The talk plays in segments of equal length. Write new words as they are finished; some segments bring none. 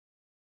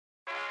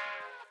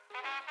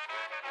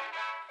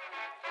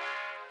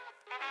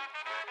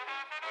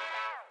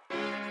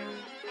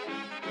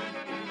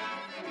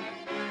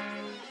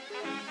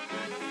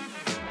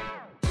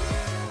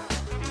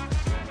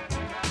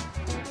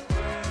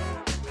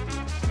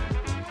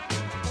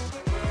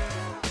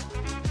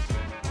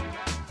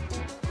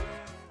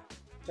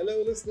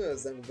Hello,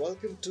 listeners, and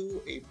welcome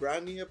to a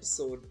brand new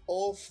episode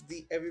of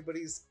the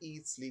Everybody's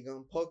Eats League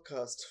On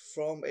podcast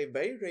from a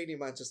very rainy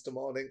Manchester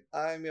morning.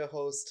 I'm your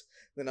host,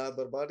 Vinod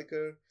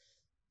Barbadikar,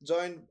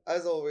 joined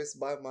as always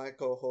by my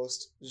co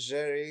host,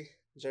 Jerry.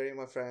 Jerry,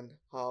 my friend,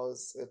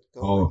 how's it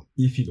going? Oh,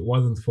 if it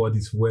wasn't for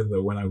this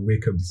weather when I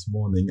wake up this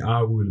morning,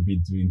 I will be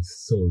doing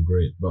so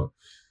great. But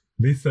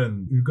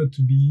listen, we've got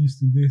to be used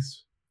to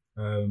this.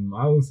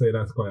 I would say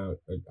that's quite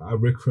a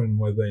recurrent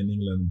weather in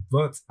England.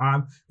 But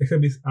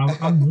except this,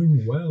 I'm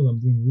doing well. I'm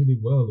doing really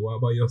well. What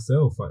about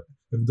yourself? Have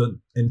you done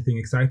anything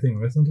exciting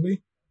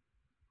recently?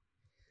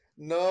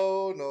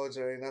 No,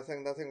 Jerry,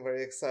 nothing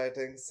very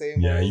exciting. Same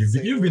Yeah, old,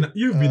 same old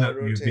you've been a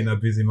routine.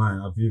 busy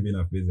man. Have you been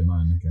a busy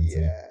man? I can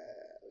say.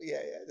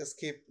 Yeah. Just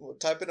keep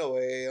typing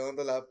away on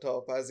the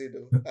laptop as you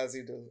do.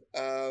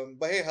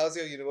 But hey, how's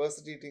your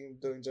university team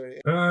doing,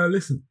 Jerry?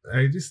 Listen,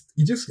 I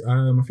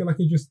feel like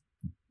it just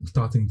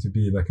starting to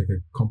be like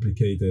a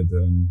complicated,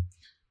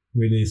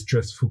 really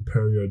stressful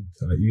period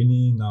at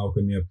uni. Now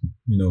coming up,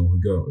 we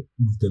got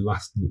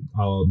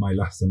my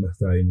last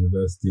semester at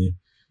university,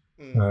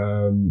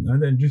 Mm.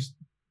 and then just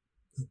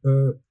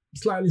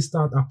slightly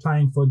start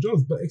applying for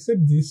jobs. But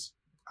except this,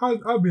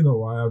 I've been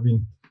alright. I've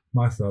been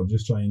myself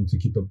just trying to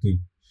keep up the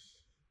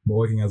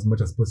working as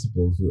much as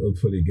possible to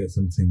hopefully get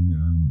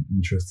something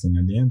interesting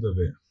at the end of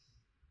it.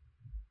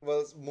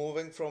 Well,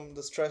 moving from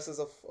the stresses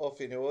of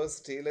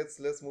university,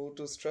 let's move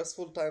to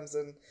stressful times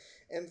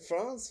in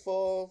France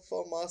for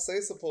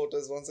Marseille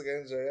supporters once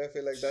again, Jerry. I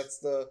feel like that's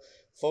the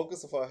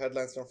focus of our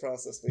headlines from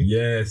France this week.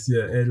 Yes,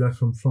 yeah, Ella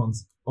from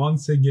France.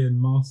 Once again,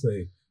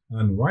 Marseille.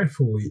 And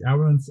rightfully,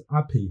 everyone's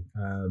happy.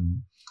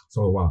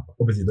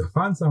 Obviously, the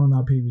fans are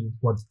unhappy with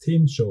what the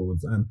team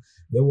shows. And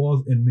there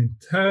was an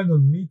internal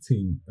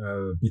meeting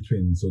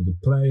between the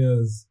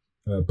players,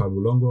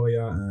 Pablo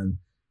Longoria and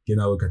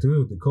Gennaro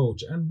Gattuso, the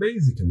coach. And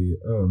basically,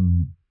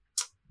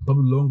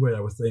 Pablo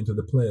Longoria was saying to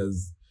the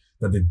players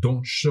that they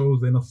don't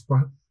show enough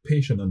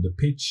passion on the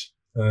pitch.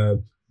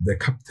 The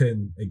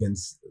captain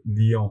against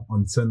Lyon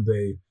on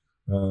Sunday,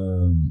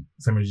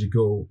 Samuel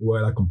Gigot,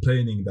 were like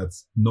complaining that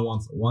no one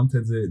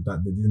wanted it,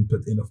 that they didn't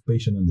put enough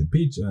passion on the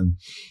pitch. And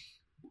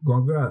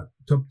Gonga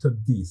topped up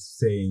this,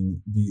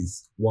 saying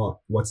this,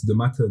 what's the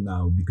matter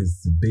now?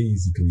 Because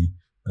basically,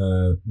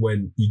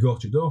 when Igor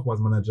Tudor was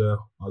manager,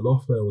 a lot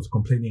of players was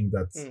complaining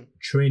that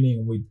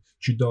training with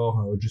Tudor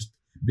or just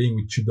being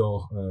with Tudor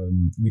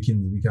week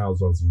in, week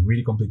out was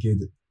really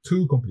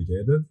too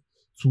complicated,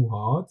 too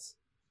hard.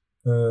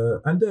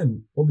 And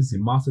then obviously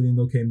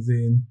Marcelino came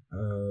in,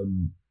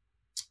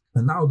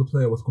 and now the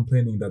player was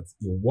complaining that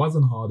it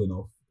wasn't hard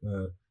enough,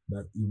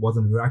 that he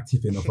wasn't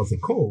reactive enough as a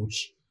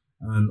coach.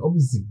 And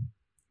obviously,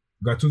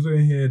 Gattuso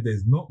in here,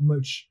 there's not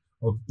much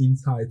of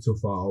insight so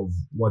far of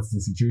what's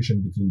the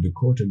situation between the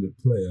coach and the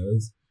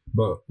players.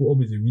 But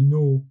obviously, we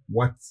know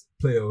what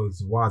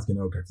players was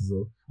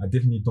Gattuso. I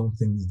definitely don't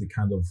think he's the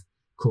kind of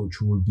coach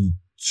who will be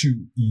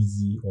too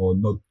easy or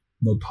not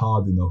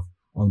hard enough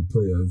on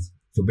players.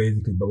 So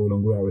basically, Pablo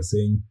Longoria was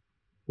saying,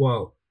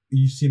 well,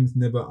 he seems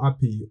never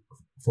happy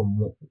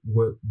from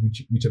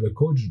whichever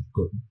coach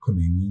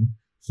coming in.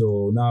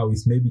 So now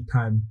it's maybe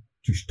time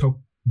to stop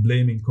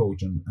blaming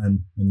coach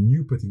and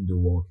you putting the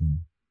work in.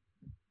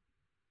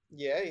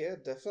 Yeah,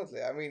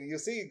 definitely. I mean, you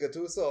see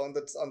Gattuso on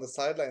the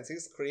sidelines.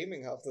 He's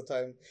screaming half the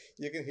time.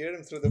 You can hear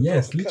him through the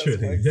Yes, broadcast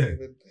literally, mics yeah.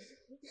 even.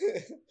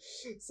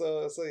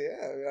 So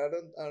yeah, I mean,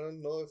 I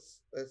don't know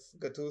if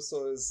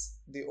Gattuso is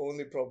the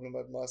only problem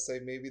at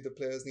Marseille. Maybe the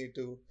players need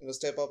to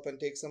step up and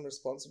take some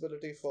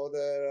responsibility for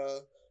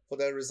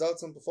their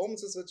results and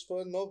performances, which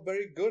were not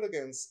very good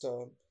against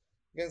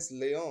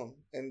Lyon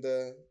in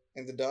the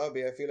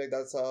derby. I feel like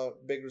that's our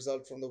big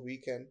result from the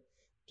weekend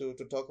to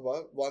talk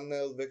about.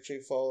 1-0 victory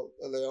for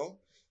Lyon,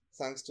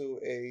 thanks to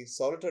a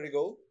solitary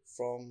goal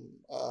from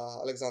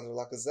Alexandre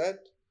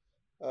Lacazette.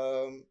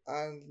 And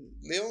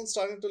Lyon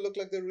starting to look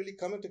like they're really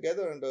coming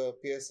together under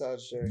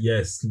PSG, Jerry.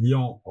 Yes,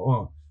 Lyon.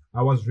 Oh,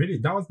 that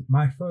was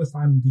my first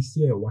time this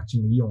year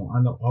watching Lyon,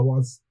 and I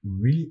was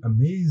really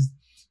amazed.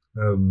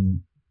 I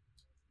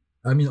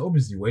mean,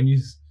 obviously,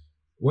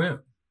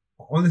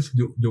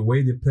 honestly, the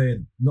way they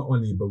played, not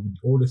only but with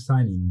all the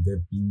signing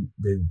they've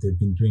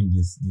been doing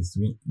this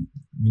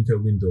winter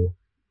window,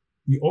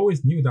 we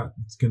always knew that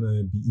it's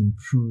gonna be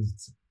improved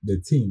the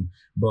team,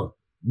 but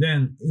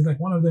then it's like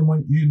one of them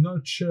when you're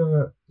not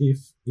sure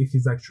if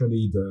it's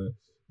actually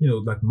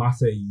like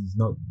Marseille is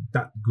not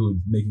that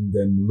good, making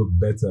them look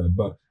better.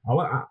 But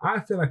I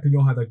feel like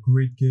Lyon had a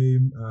great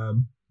game.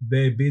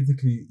 They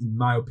basically, in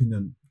my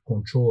opinion,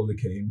 controlled the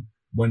game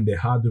when they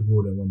had the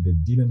ball and when they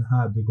didn't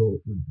have the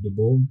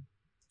ball.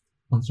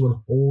 And so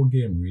the whole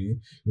game, really,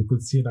 we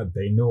could see that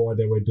they know what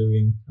they were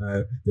doing.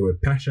 They were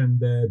passionate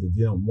there. They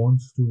didn't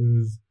want to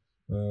lose.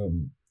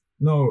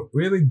 No,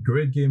 really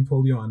great game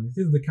for Lyon.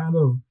 This is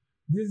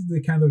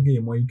the kind of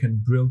game where you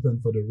can drill them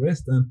for the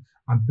rest, and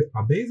I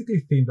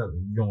basically think that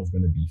Lyon's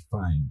going to be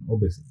fine.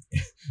 Obviously,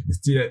 it's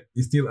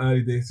still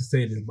early days to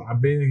say this, but I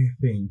basically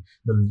think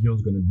that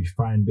Lyon's going to be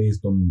fine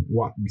based on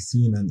what we've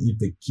seen, and if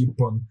they keep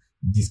on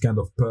this kind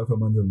of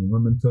performance and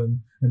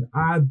momentum, and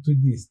add to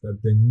this that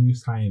the new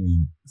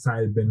signing,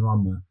 Saïd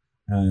Benrahma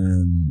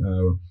and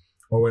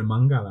Owen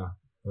Mangala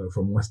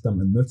from West Ham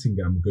and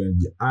Nottingham, going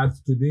to be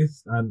added to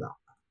this, and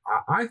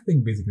I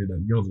think basically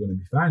that Lyon's going to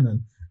be fine,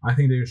 and I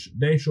think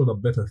they showed a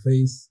better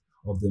face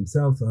of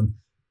themselves, and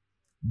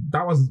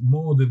that was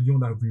more the Lyon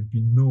that we've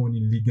been known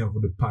in Ligue 1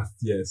 for the past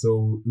year.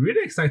 So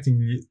really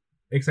exciting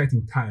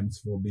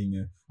times for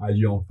being a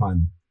Lyon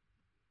fan.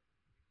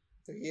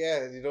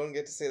 Yeah, you don't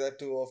get to say that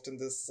too often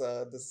this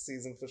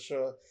season for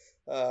sure.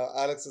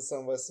 Alex is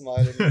somewhere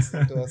smiling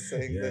listening to us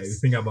saying Yeah, you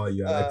this. think about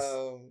you, Alex.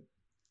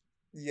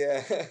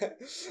 Yeah,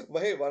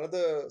 but hey, one of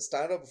the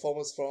standout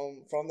performers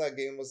from that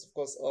game was of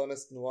course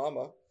Ernest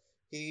Nuama.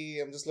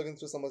 I'm just looking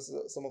through some of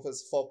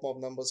his FOP mob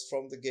numbers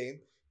from the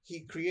game.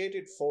 He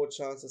created four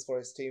chances for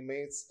his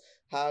teammates,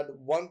 had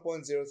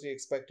 1.03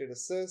 expected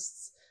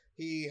assists.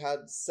 He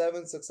had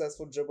seven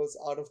successful dribbles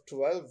out of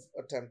 12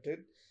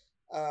 attempted,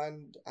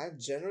 and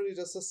generally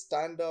just a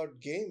standout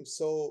game.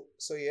 So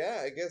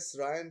yeah, I guess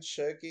Ryan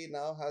Cherky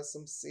now has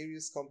some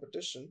serious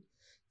competition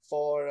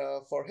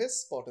for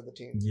his spot in the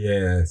team.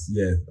 Yes,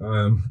 yes.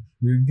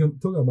 We're gonna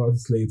talk about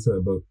this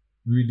later, but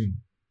really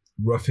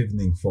rough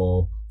evening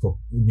for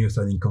new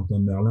signing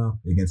Quentin Merlin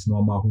against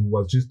Noama, who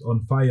was just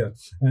on fire.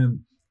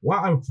 And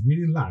what I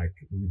really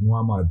like with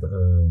Noama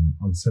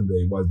on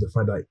Sunday was the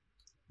fact that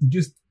he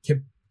just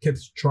kept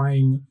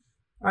trying.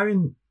 I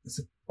mean,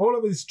 all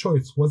of his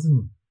choice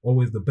wasn't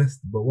always the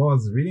best, but what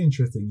was really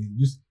interesting, he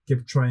just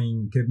kept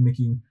trying, kept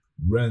making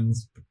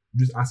runs,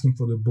 just asking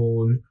for the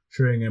ball,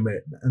 sharing him,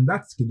 and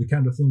that's the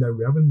kind of thing that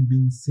we haven't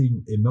been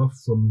seeing enough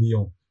from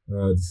Lyon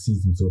this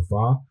season so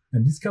far.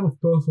 And this kind of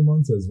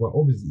performances, well,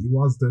 obviously he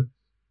was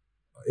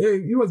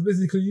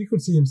basically, you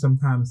could see him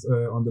sometimes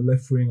on the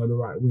left wing or the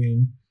right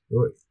wing.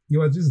 He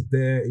was just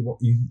there. He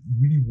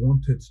really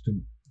wanted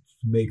to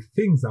make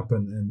things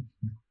happen, and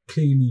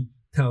clearly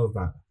tells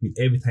that with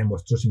every time he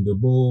was touching the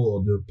ball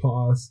or the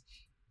pass.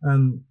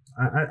 And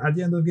at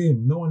the end of the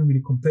game, no one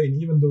really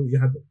complained, even though he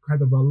had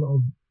kind of a lot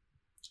of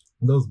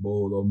those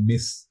balls or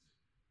missed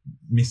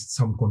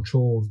some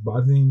controls. But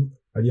I think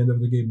at the end of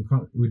the game, we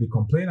can't really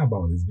complain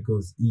about this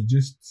because he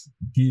just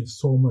gives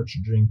so much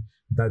during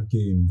that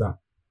game that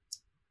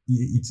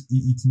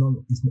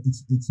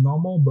it's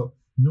normal. But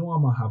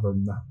Noama have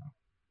an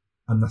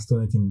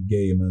astonishing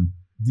game, and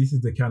this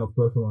is the kind of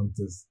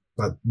performances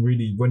that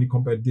really, when you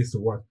compare this to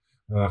what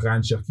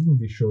Ryan Cherky will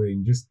be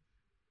showing, just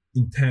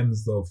in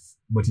terms of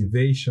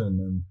motivation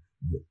and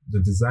the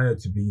desire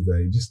to be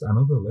there, just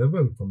another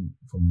level from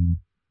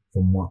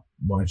what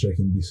Ryan Cherky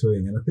will be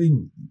showing. And I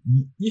think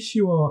if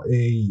you are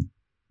a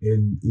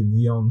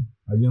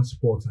Lyon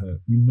supporter,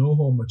 you know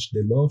how much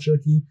they love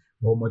Cherky,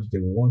 how much they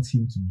want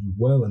him to do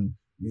well, and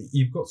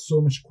you've got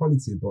so much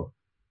quality, but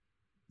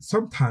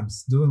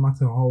sometimes it doesn't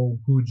matter how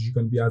good you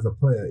can be as a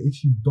player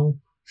if you don't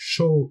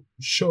show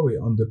it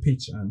on the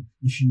pitch, and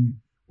if you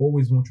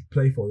always want to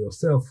play for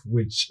yourself,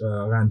 which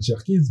Ryan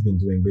Cherky has been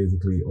doing,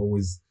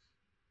 always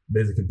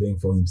playing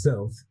for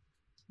himself.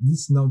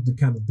 This is not the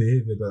kind of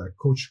behavior that a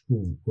coach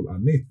could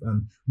admit,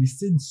 and we've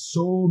seen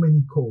so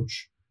many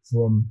coach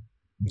from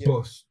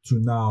Boss to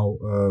now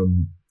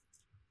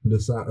Le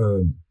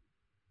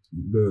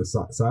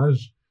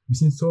Sage. We've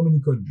seen so many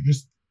coaches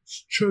just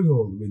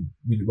struggle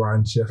with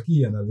Ryan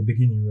Cherky, and at the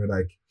beginning we were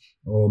like,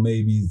 oh,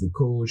 maybe he's the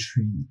coach.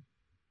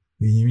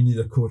 We need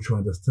a coach who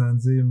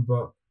understands him.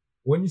 But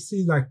when you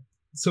see like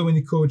so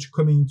many coaches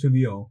coming to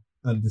Lyon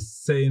and the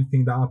same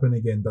thing that happened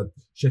again, that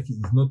Cherky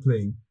is not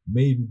playing,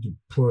 maybe the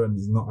problem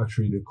is not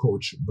actually the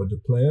coach but the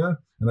player.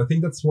 And I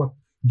think that's what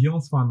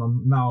Lyon's fans are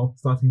now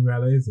starting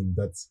realizing,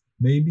 that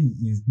maybe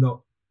he's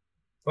not.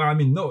 Well, I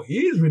mean, no,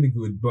 he is really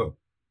good, but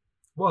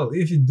well,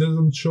 if he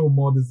doesn't show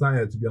more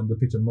desire to be on the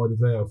pitch and more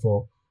desire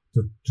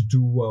to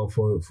do well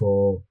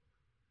for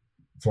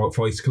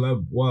his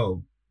club,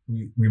 well,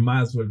 we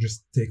might as well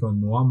just take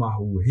on Noama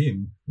or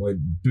him while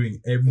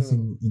doing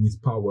everything in his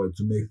power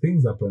to make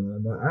things happen.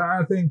 And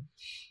I think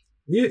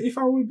if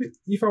I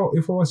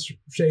was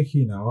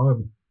Cherky now, I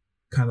would be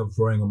kind of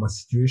drawing on my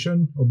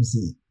situation.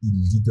 Obviously,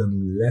 he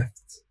didn't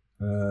left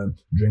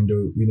during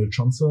the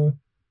transfer,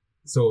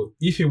 so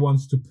if he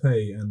wants to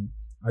play and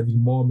adding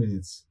more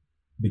minutes,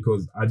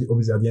 because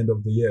obviously at the end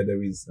of the year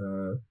there is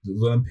the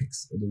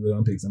Olympics,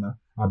 and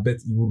I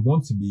bet he would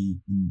want to be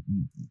in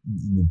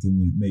the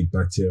team made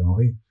by Thierry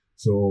Henry.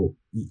 So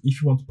if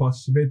you want to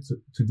participate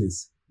to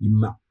this, he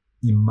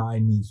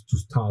might need to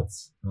start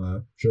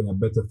showing a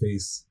better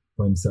face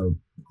for himself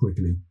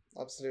quickly.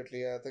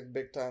 Absolutely, I think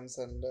big times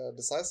and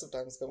decisive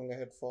times coming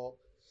ahead for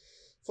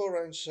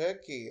Ryan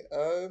Cherky.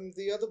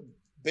 The other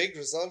big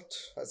result,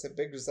 I say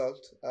big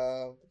result,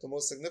 the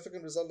most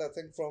significant result I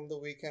think from the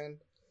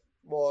weekend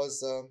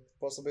was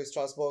possibly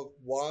Strasbourg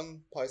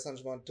 1, Paris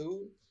Saint-Germain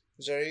 2.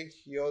 Jerry,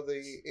 you're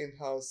the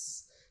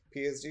in-house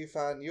PSG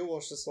fan. You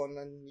watched this one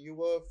and you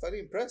were very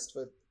impressed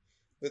with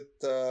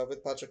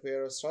Patrick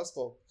Vieira's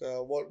Strasbourg.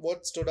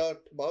 What stood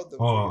out about them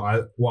for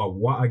you?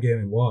 What a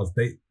game it was.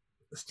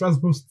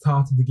 Strasbourg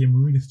started the game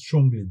really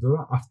strongly.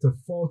 After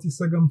 40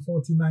 seconds,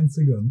 49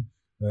 seconds,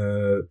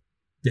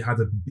 they had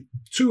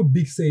two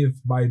big saves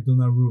by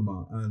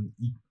Donnarumma, and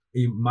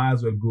it might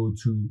as well go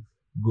to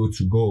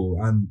goal.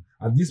 And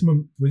at this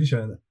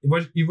position,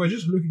 it was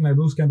just looking like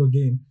those kind of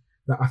games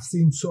that I've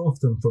seen so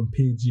often from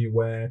PSG,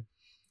 where,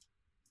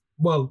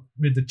 well,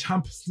 with the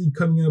Champions League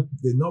coming up,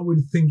 they're not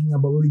really thinking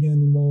about Liga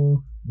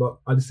anymore. But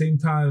at the same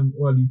time,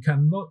 well, you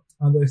cannot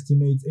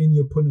underestimate any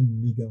opponent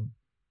in Liga.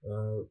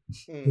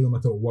 No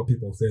matter what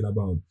people said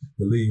about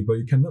the league, but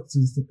you cannot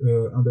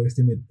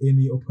underestimate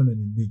any opponent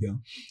in Liga.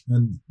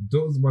 And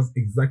those was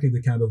exactly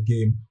the kind of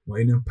game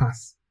where in the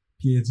past,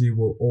 PSG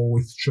will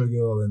always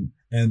struggle and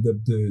end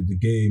up the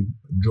game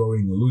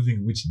drawing or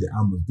losing, which they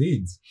almost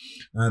did.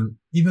 And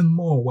even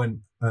more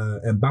when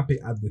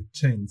Mbappe had the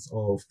chance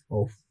of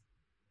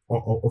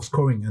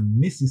scoring and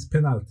miss his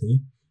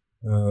penalty.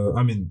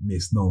 The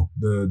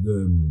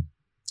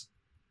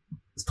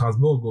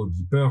Strasbourg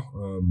goalkeeper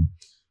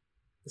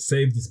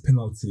saved this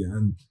penalty,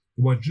 and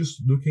it was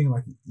just looking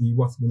like he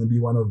was going to be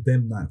one of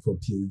them night for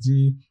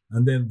PSG.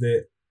 And then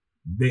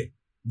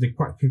they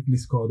quite quickly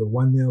scored a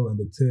 1-0 and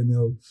a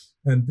 2-0.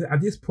 And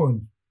at this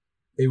point,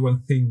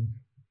 everyone think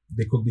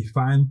they could be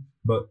fine.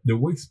 But the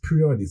week's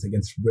priorities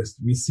against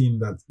Brest, we've seen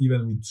that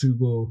even with 2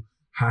 goals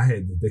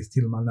ahead, they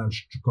still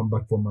managed to come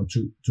back from a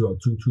 2-2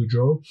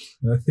 draw.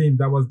 And I think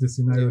that was the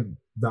scenario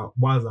that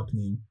was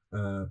happening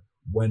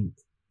when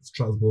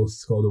Strasbourg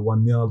scored a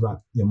 1-0,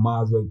 that you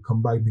might as well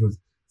come back, because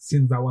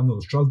since that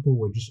 1-0, Strasbourg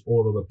were just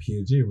all over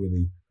PSG,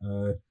 really.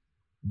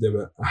 They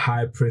were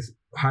high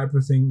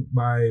pressing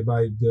by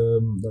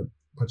the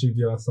Patrick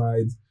Vieira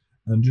side,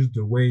 and just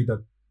the way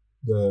that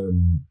the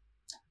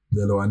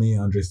Loani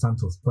Andre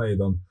Santos played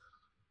on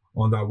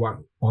that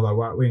right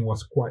wing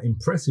was quite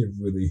impressive,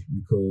 really,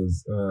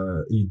 because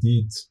he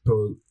did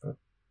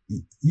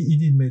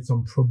make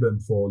some problem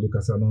for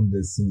Lucas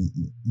Hernandez in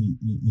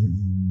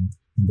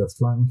that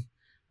flank.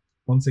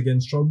 Once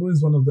again, Strasbourg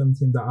is one of them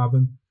teams that I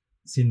haven't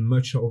seen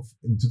much of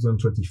in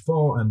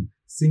 2024, and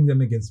seeing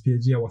them against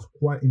PSG, I was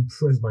quite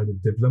impressed by the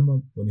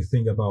development. When you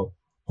think about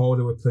how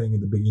they were playing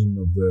in the beginning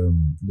of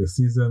the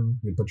season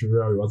with Patrick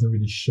Vieira, I wasn't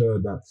really sure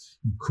that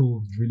he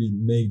could really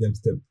make them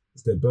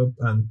step up.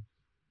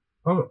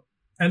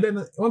 And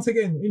then once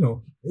again,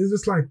 it's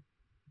just like,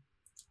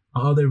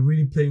 are they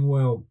really playing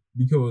well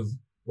because,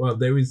 well,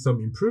 there is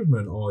some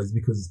improvement, or it's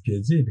because it's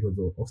PSG? Because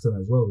often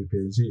as well with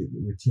PSG,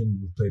 with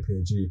teams who play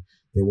PSG,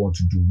 they want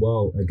to do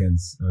well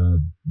against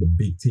the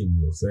big team,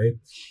 we'll say.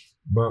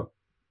 But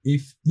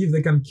if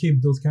they can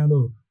keep those kind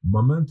of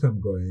momentum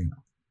going,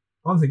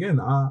 once again,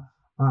 I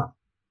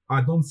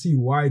don't see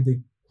why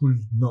they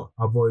could not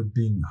avoid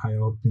being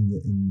higher up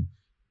in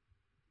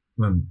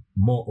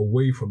more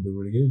away from the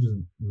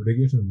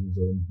relegation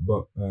zone.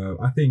 But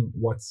I think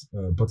what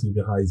Patrick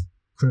Vieira is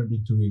currently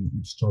doing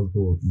with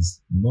Strasbourg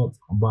is not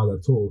bad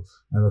at all,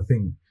 and I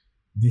think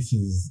this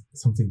is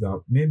something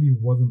that maybe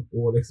wasn't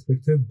all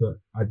expected, but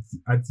at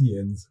the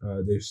end,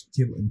 there's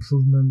still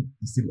improvement.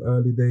 It's still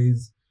early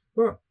days,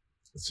 but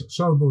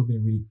Strasbourg has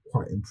been really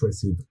quite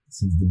impressive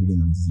since the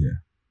beginning of this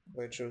year.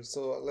 Very true.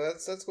 So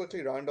let's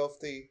quickly round off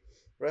the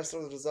rest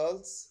of the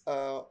results.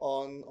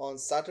 On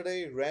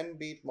Saturday, Rennes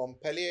beat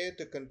Montpellier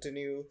to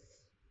continue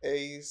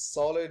a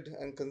solid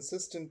and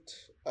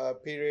consistent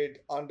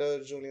period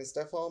under Julien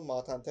Stéphan.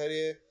 Martin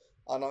Terrier,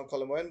 Anand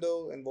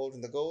Colomuendo involved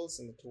in the goals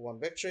in the 2-1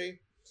 victory.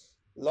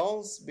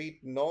 Lens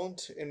beat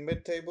Nantes in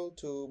mid-table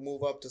to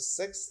move up to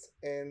 6th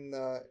in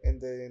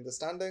the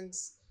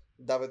standings.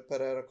 David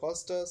Pereira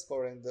Costa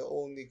scoring the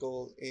only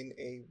goal in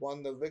a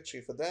 1-0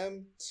 victory for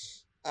them.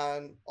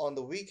 And on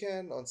the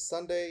weekend, on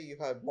Sunday, you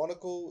had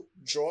Monaco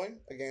drawing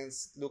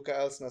against Lucas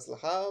Elstner's Le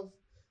Havre.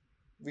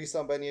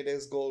 Wissam Ben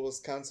Yeddeh's goal was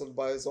cancelled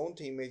by his own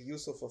teammate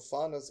Youssouf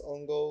Fofana's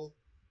own goal.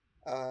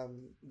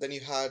 Then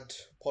you had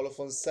Paulo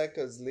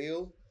Fonseca's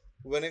Lille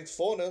winning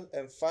 4-0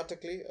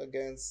 emphatically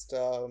against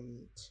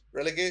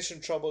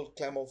relegation troubled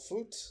Clermont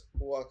Foot,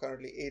 who are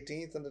currently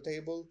 18th on the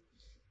table.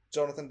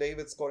 Jonathan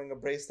David scoring a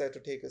brace there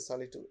to take his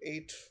tally to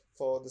 8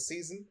 for the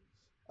season.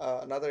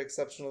 Another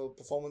exceptional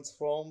performance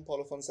from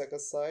Paulo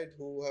Fonseca's side,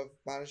 who have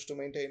managed to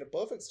maintain a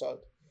perfect start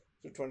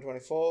to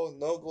 2024.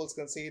 No goals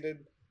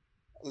conceded,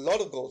 a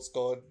lot of goals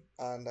scored,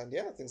 and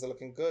yeah, things are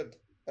looking good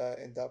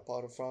in that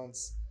part of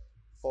France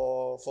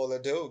for Le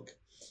Dogue.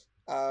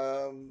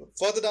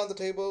 Further down the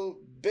table,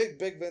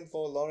 big win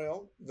for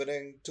Lorient,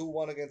 winning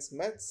 2-1 against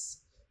Metz.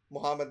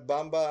 Mohamed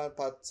Bamba and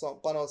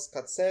Panos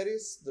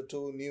Katseris, the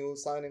two new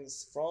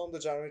signings from the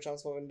January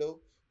transfer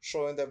window,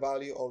 showing their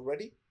value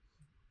already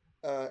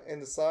in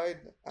the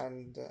side,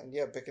 and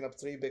yeah, picking up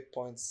 3 big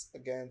points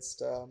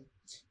against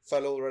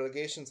fellow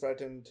relegation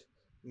threatened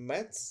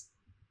Metz.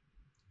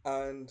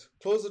 And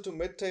closer to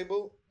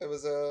mid-table, it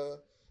was a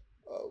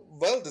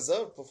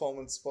well-deserved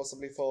performance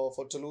possibly for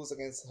Toulouse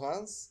against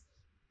Reims.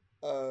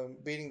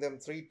 beating them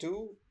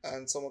 3-2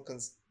 and somewhat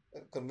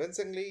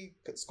convincingly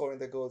scoring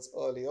their goals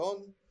early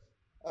on.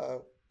 Uh,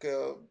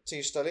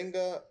 Tish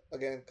Talinga,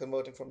 again,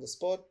 converting from the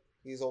spot.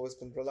 He's always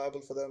been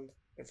reliable for them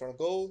in front of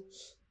goal.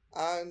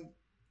 And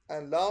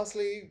and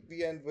lastly,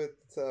 we end with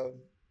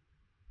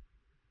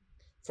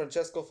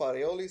Francesco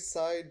Farioli's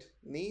side,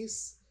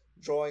 Nice,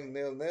 drawing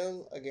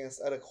 0-0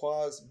 against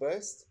Arequia's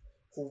Brest,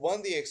 who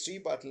won the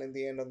XG battle in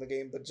the end of the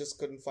game but just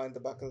couldn't find the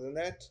back of the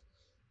net.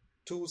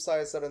 Two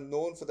sides that are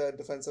known for their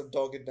defensive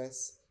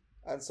doggedness,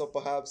 and so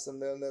perhaps a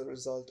 0-0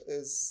 result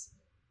is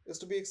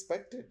to be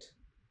expected.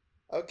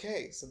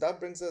 Okay, so that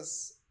brings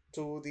us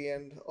to the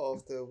end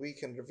of the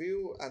weekend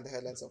review and the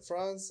headlines of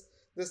France.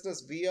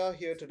 Listeners, we are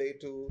here today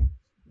to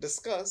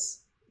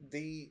discuss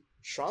the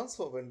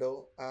transfer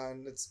window,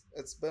 and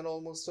it's been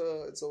almost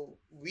it's a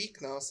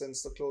week now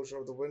since the closure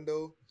of the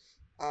window,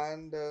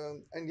 and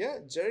yeah,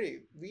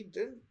 Jerry, we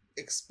didn't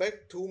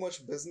expect too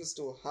much business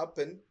to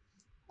happen,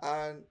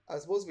 and I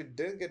suppose we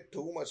didn't get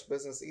too much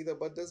business either.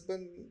 But there's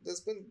been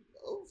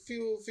a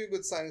few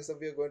good signings that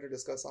we are going to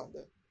discuss on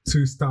there.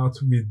 To start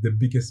with the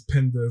biggest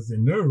spenders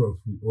in Europe,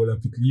 with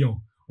Olympique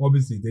Lyon.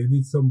 Obviously, they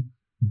did some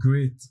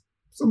great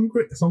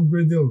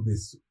deal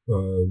this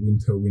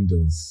winter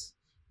windows,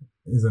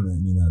 isn't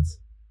it, Ninad?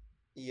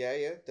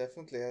 Yeah,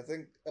 definitely. I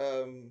think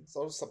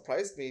sort of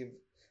surprised me.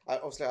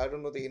 Obviously, I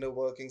don't know the inner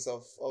workings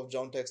of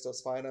John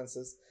Textor's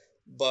finances,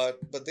 but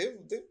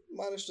they've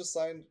managed to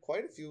sign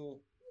quite a few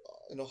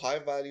high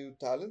value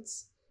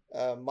talents.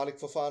 Malik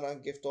Fofana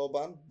and Gift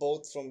Orban,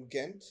 both from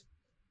Ghent,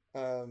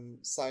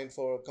 signed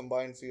for a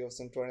combined fee of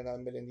some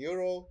 29 million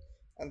euro,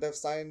 and they've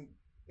signed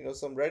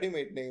some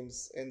ready-made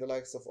names in the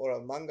likes of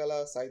Oral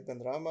Mangala, Said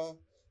Benrahma,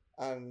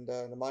 and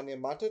Nemanja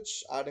Matic,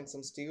 adding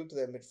some steel to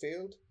their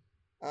midfield,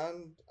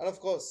 and of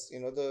course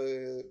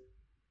the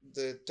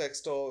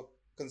Textor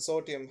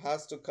consortium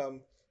has to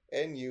come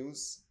in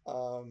use,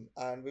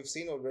 and we've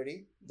seen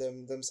already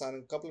them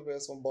signing a couple of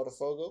players from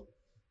Botafogo,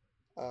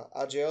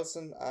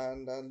 Adrielson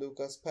and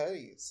Lucas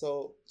Perry.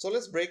 So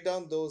let's break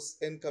down those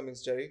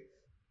incomings, Jerry.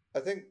 I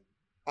think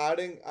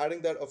adding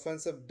that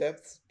offensive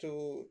depth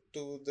to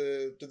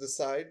the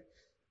side,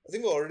 I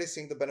think we're already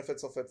seeing the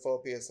benefits of it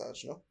for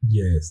PSG, no?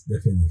 Yes,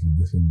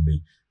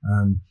 definitely.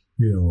 And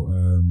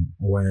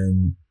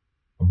when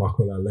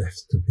Bakola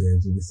left to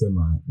PSG this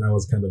summer, that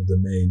was kind of the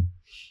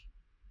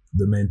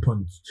main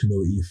point to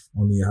know if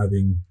only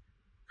having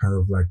kind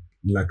of like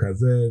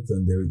Lacazette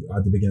and they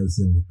at the beginning of the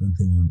season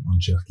depending on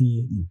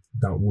Cherki, if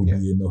that would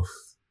be enough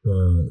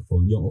for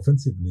Lyon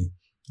offensively.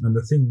 And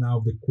I think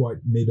now they're quite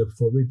made up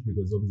for it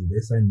because obviously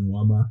they signed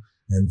Nuama,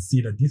 and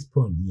still at this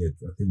point yet,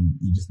 I think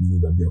he just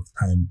needed a bit of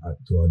time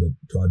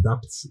to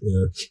adapt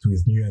to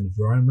his new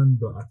environment.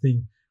 But I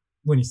think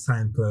when he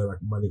signed players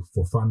like Malik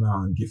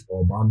Fofana and Gift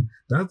Orban,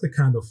 that's the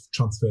kind of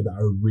transfer that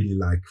I really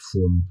like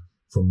from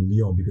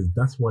Lyon, because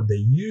that's what they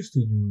used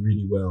to do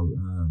really well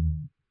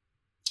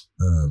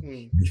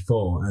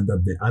before, and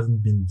that they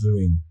hasn't been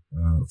doing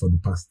for the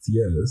past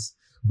years.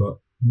 But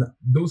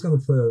those kind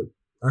of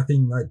I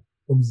think, like,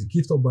 obviously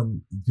Gift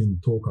Orban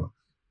didn't talk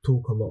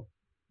a lot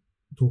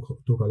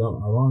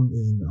around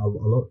in a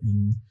lot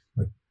in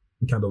like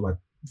kind of like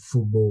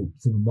football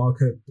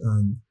market,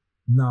 and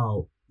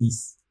now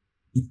it's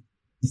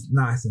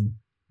nice and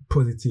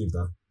positive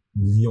that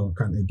Lyon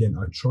can again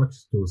attract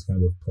those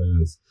kind of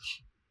players.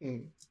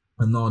 And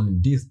not only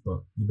this,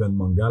 but even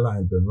Mangala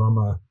and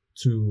Benrahma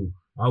to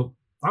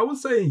I would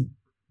say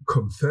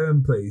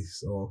confirm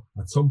place, or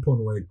at some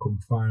point where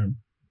confirm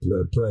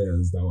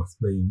players that was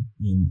playing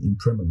in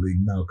Premier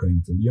League now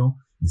coming to Lyon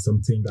is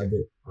something that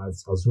they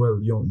as well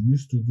Lyon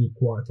used to do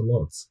quite a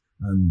lot,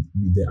 and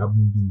they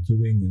haven't been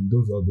doing, and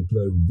those are the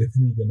players who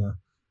definitely gonna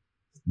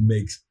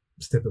make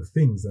step of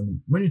things.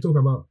 And when you talk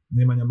about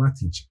Nemanja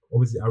Matic,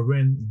 obviously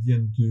Rennes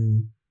didn't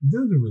do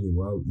really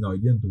well. No, he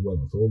didn't do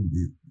well at all.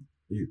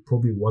 It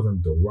probably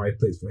wasn't the right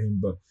place for him,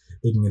 but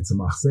against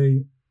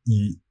Marseille,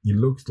 he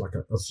looks like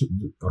a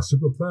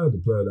super player,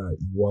 the player that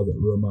he was at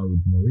Roma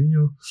with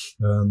Mourinho,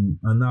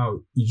 and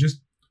now he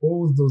just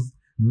all those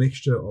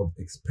mixture of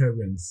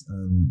experience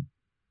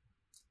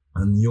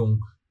and young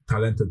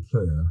talented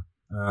player.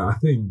 I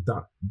think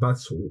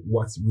that's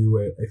what we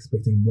were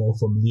expecting more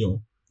from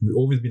Lyon. We've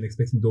always been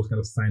expecting those kind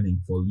of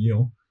signing for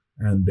Lyon,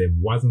 and they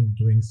wasn't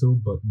doing so.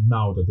 But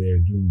now that they're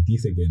doing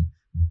this again,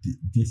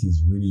 this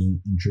is really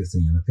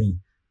interesting, and I think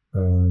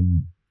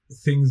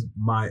things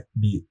might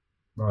be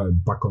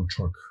back on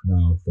track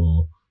now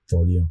for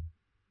Lyon.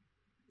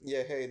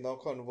 Yeah, hey,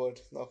 knock on wood,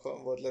 knock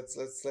on wood. Let's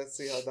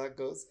see how that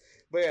goes.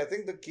 But yeah, I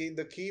think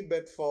the key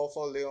bit for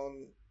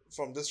Lyon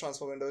from this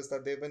transfer window is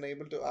that they've been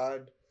able to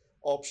add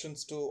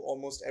options to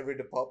almost every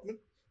department.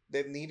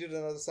 They've needed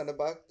another centre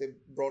back. They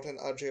brought in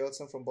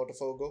Adrielson from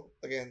Botafogo.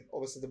 Again,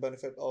 obviously the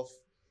benefit of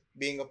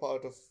being a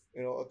part of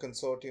a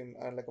consortium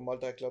and like a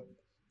multi-club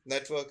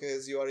network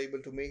is you are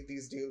able to make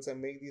these deals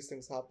and make these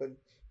things happen,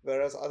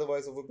 whereas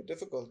otherwise it would be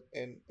difficult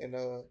in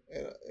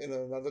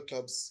another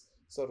club's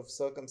sort of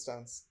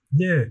circumstance.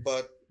 Yeah.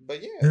 But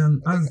yeah.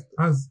 And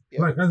as you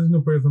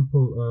know, for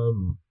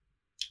example,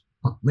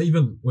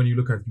 even when you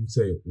look at, you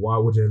say, why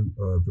would they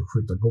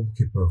recruit a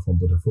goalkeeper from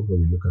Botafogo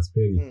with Lucas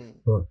Perry?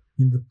 But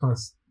in the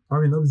past, I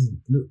mean, obviously,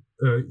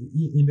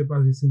 in the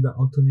past, you've seen that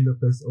Anthony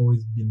Lopez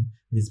always been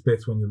his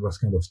best when it was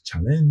kind of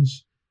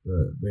challenge.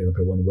 When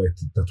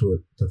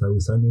Tataru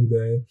Sanu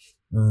there.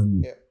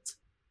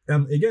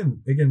 And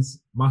again,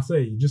 against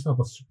Marseille, you just have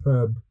a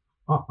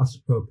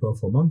superb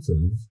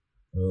performances.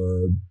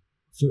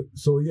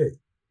 So yeah,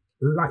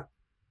 like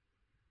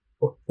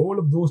all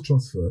of those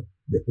transfers,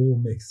 they all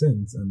make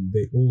sense and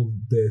they all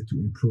there to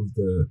improve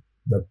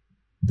that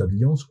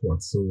Lyon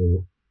squad.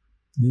 So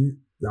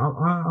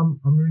I'm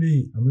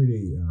really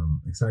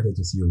excited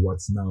to see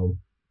what's now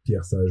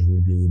Pierre Sage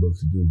will be able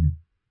to do with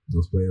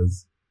those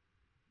players.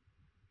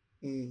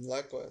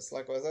 Likewise.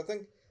 I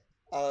think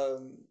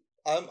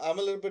I'm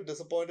a little bit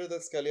disappointed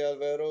that Skelly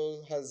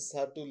Alvaro has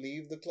had to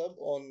leave the club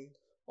on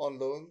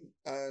loan,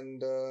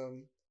 and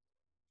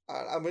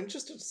I'm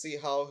interested to see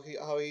how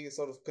he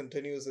sort of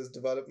continues his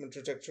development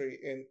trajectory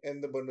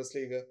in the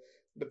Bundesliga,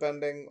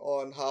 depending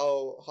on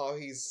how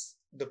he's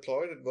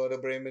deployed at Werder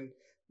Bremen,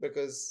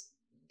 because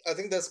I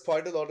think there's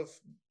quite a lot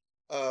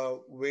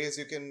of ways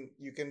you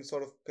can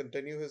sort of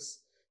continue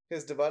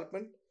his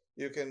development.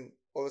 You can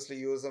obviously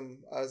use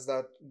him as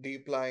that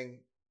deep lying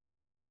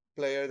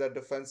player, that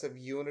defensive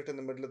unit in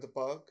the middle of the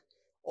park,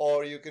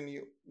 or you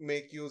can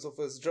make use of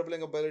his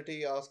dribbling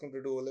ability, ask him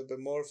to do a little bit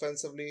more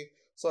offensively.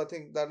 So I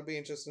think that'll be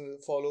interesting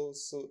to follow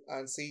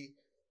and see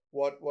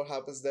what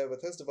happens there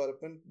with his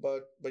development.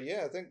 But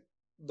yeah, I think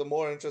the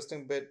more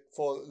interesting bit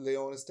for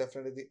Leon is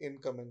definitely the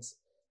incomings,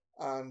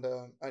 and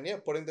yeah,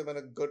 putting them in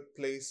a good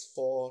place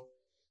for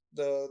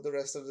the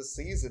rest of the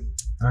season.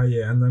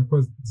 Yeah, and of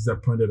course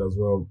disappointed as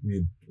well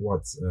with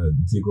what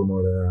Diego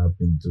Moreira have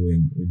been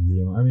doing with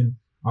Leon. I mean,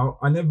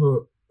 I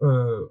never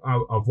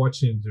I've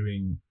watched him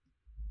during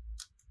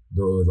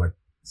the like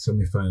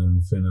semi-final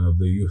and final of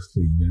the youth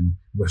league, and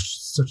was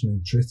such an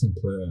interesting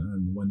player.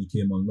 And when he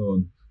came on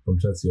loan from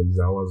Chelsea,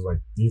 I was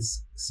like,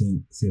 this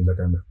seems like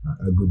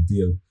a good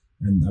deal,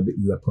 and a bit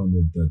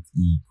disappointed that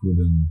he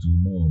couldn't do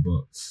more.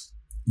 But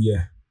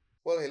yeah.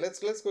 Well, hey,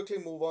 let's quickly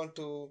move on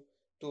to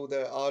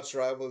their arch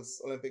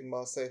rivals, Olympique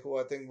Marseille, who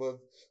I think were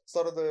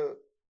sort of the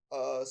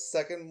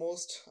second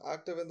most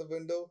active in the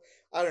window.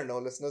 I don't know,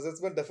 listeners. It's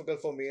been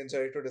difficult for me and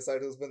Jerry to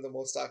decide who's been the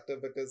most active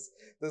because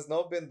there's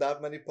not been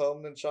that many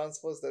permanent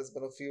transfers. There's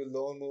been a few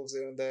loan moves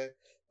here and there.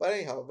 But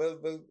anyhow,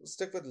 we'll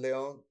stick with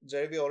Leon.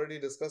 Jerry, we already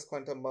discussed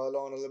Quentin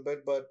Marlon a little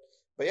bit, but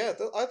yeah,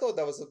 I thought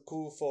that was a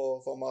coup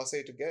for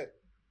Marseille to get.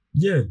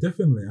 Yeah,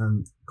 definitely,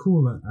 and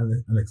cool and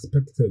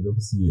unexpected.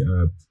 Obviously,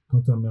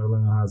 Quentin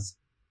Marlon has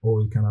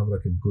always kind of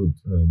like a good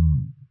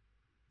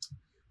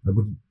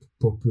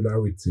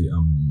popularity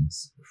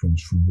amongst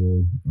French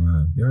football.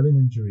 He had an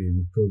injury,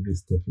 we probably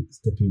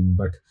step him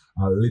back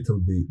a little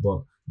bit,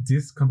 but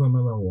this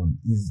Campanella one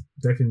is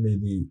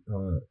definitely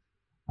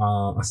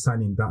a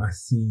signing that I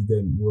see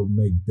them will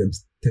make them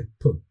step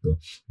up.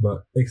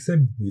 But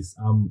except this,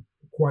 I'm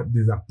quite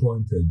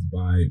disappointed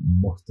by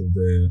most of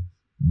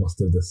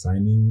the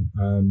signing.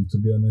 To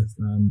be honest,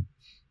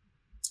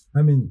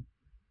 I mean,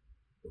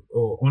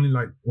 only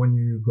like when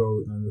you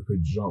go and look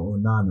at Jean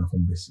Onana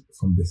from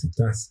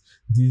Besiktas,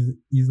 this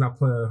is a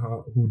player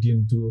who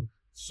didn't do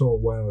so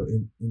well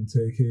in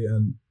Turkey,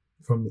 and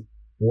from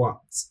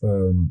what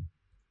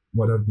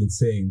I've been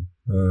saying,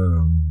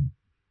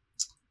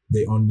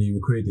 they only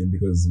recruited him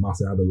because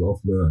Marseille had a lot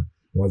of players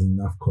was in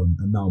AFCON,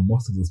 and now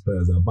most of those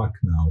players are back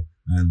now,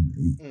 and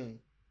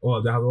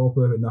they have a lot of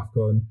players in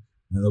AFCON,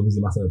 and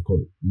obviously Marseille have got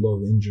a lot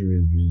of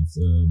injuries with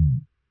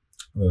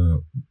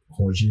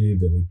Rongier,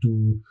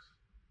 Veretout,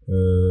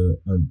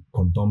 and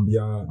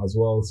Kondogbia as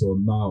well. So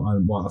now,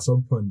 and at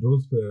some point,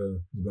 those players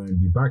are going to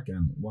be back,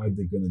 and what are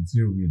they going to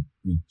do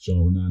with Jean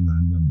Onana?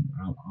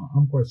 And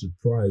I'm quite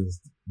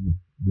surprised with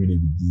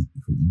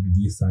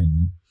this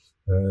signing.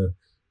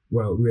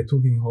 Well, we're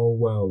talking how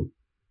well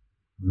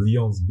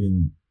Lyon's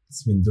been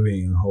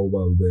doing and how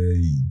well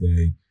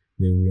they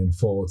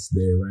reinforce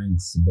their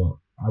ranks, but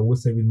I would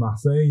say with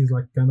Marseille, it's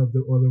like kind of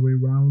the other way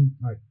around.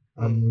 Like,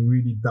 I'm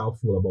really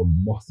doubtful about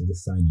most of the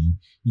signing,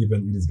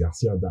 even Ulysse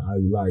Garcia that I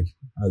like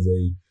as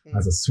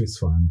a Swiss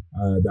fan.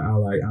 That I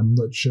like. I'm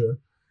not sure.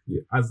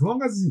 As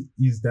long as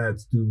he's there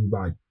to do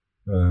like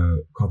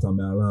Quentin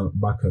Marlon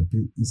backup,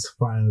 it's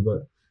fine.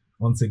 But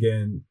once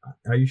again,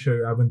 are you sure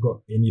you haven't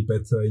got any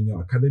better in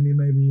your academy?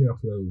 Maybe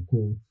after we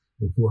could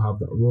have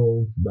that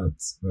role,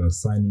 that's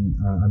signing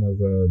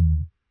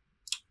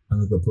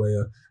another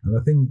player, and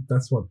I think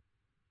that's what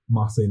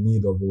Marseille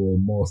need overall,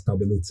 more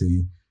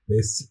stability.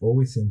 This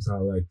always seems to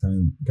have like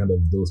kind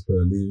of those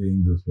players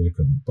leaving, those players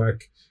coming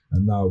back,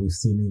 and now we've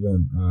seen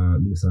even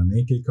Luis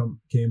Enrique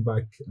came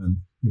back, and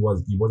he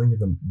wasn't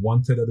even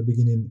wanted at the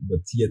beginning,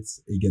 but yet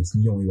against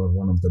Lyon he was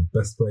one of the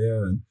best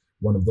players and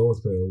one of those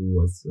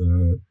players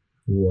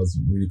who was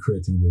really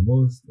creating the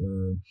most.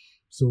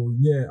 So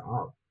yeah,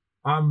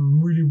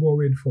 I'm really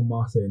worried for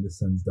Marseille in the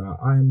sense that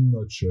I'm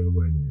not sure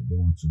where they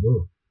want to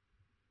go.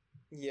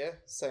 Yeah,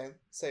 same,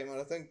 and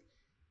I think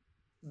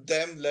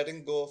them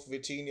letting go of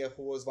Vitinha,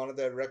 who was one of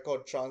their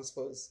record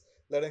transfers,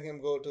 letting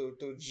him go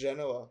to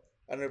Genoa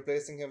and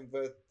replacing him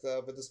with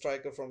a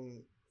striker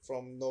from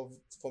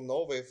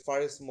Norway,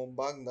 Faris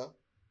Mumbagna.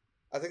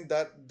 I think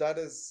that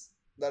is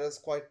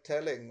quite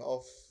telling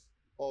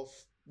of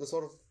the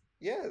sort of,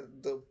 yeah,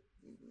 the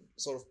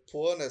sort of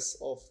poorness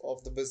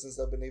of the business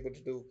they've been able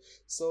to do.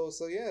 So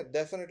yeah,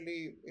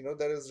 definitely,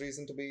 there is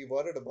reason to be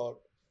worried about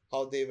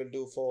how they will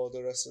do for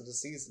the rest of the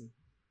season.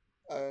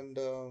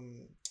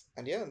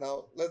 And yeah,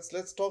 now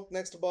let's talk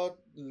next about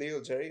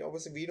Leo, Jerry.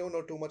 Obviously, we don't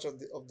know too much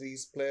of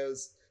these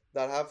players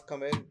that have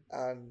come in,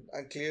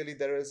 and clearly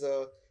there is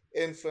a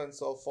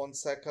influence of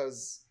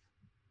Fonseca's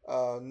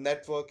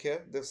network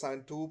here. They've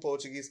signed two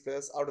Portuguese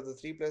players. Out of the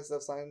three players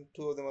they've signed,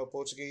 two of them are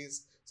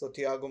Portuguese. So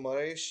Tiago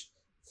Moraes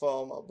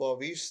from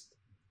Boavista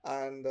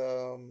and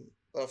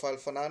Rafael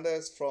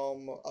Fernandez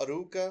from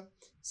Aruca,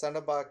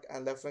 centre back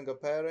and left winger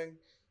pairing.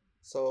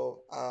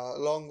 So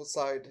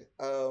alongside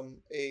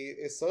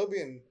a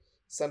Serbian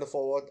centre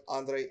forward,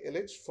 Andrej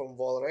Ilic from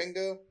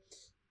Vålerenga.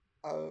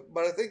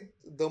 But I think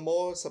the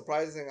more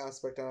surprising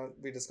aspect, and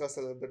we discussed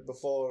a little bit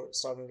before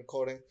starting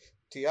recording,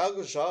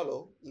 Thiago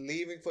Jalo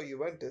leaving for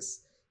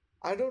Juventus.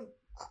 I don't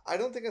I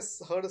don't think I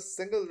heard a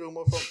single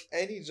rumor from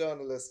any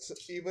journalist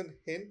even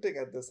hinting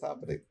at this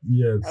happening.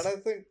 And Yes, I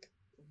think,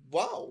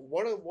 wow,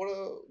 what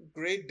a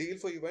great deal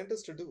for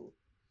Juventus to do.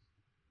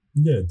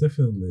 yeah,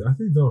 definitely. I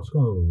think that was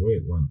kind of a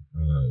weird one.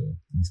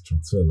 This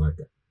transfer, like,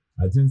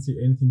 I didn't see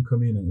anything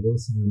coming, and all of a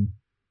sudden,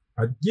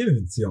 I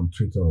didn't see on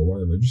Twitter or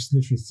whatever. Just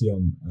literally see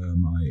on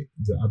my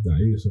the app that I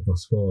use for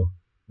score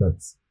that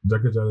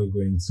Jackajalo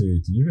going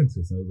to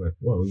Juventus. And I was like,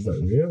 wow, is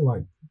that real?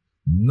 Like,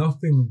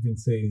 nothing we've been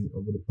saying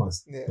over the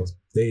Yeah. past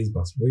days,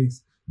 past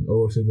weeks, and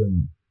all of a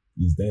sudden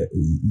he's there,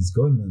 he's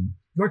gone, and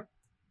like,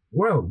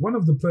 well, one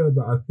of the players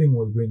that I think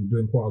was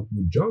doing quite a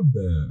good job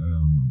there.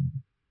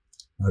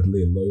 At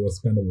Lille. It was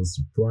kind of a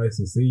surprise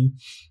to see.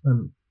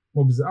 And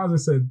obviously, as I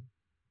said,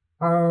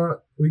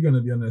 we're going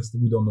to be honest,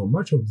 we don't know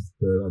much of this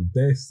player that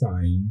they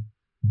signed,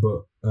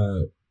 but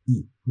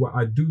what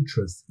I do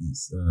trust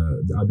is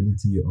the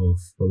ability of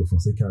Paulo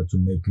Fonseca to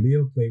make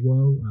Lille play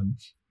well. And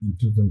in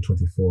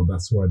 2024,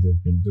 that's what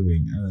they've been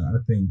doing.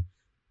 I think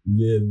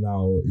Lille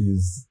now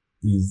is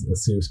a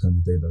serious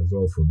candidate as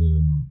well for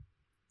the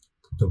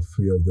top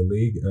three of the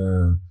league.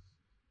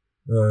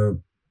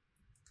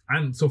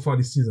 And so far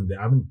this season, they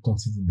haven't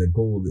conceded the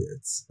goal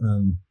yet.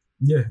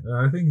 Yeah,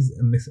 I think it's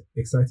an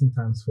exciting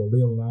times for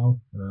Lille now.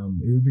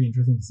 It will be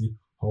interesting to see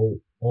how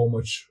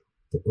much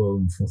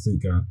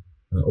Fonseca,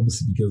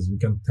 obviously because we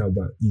can tell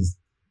that he's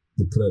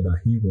the player that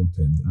he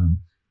wanted, and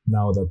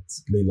now that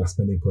Lille are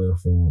spending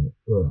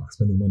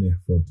money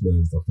for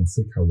players that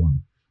Fonseca won,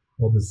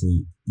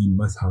 obviously he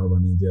must have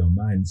an idea in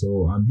mind.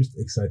 So I'm just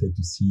excited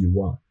to see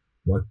what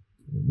will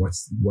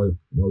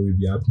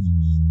be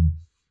happening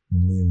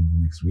in the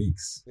next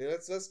weeks. Yeah,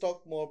 let's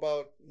talk more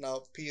about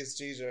now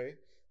PSG, Jerry.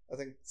 I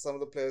think some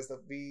of the players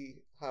that we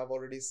have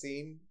already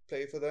seen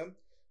play for them.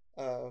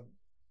 Uh,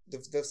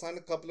 they've signed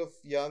a couple of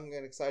young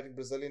and exciting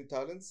Brazilian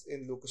talents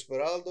in Lucas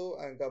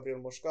Beraldo and Gabriel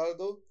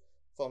Moscardo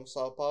from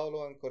Sao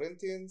Paulo and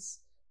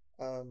Corinthians.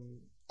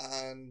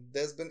 And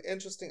there's been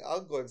interesting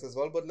outgoings as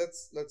well. But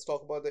let's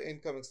talk about the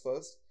incomings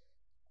first.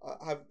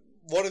 Have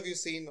What have you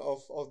seen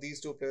of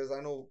these two players?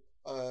 I know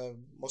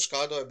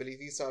Moscardo, I believe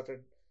he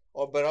started,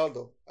 or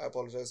Beraldo. I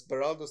apologize.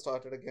 Beraldo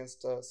started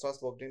against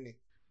Strasbourg, didn't he?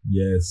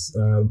 Yes.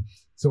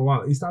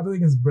 So he started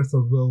against Brest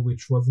as well,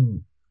 which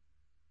wasn't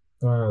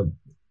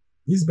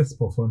his best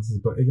performances,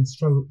 but against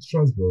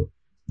Strasbourg,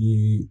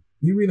 he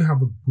really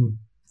have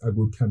a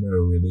good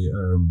camera really.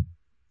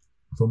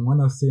 From what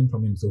I've seen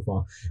from him so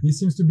far, he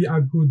seems to be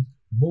a good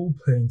ball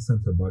playing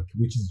centre back,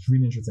 which is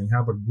really interesting.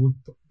 Have a good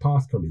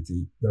pass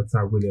quality that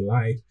I really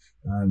like,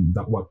 and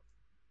that what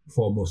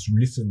for most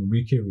recent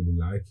Ricky really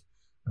like.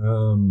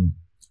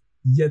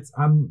 Yet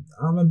I'm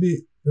a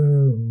bit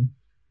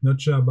not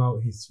sure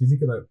about his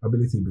physical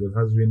ability, because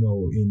as we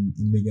know in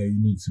Liga you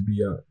need to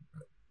be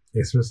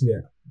especially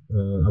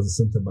as a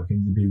centre back, you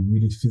need to be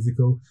really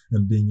physical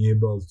and being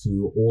able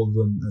to hold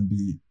on and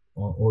be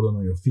hold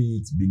on your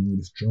feet, being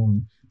really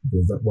strong,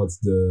 because that's what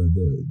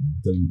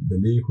the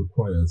league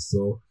requires.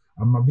 So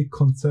I'm a bit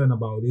concerned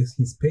about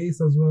his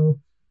pace as well.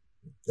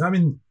 I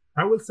mean,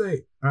 I would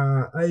say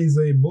as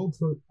a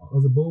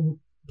ball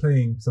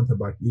playing centre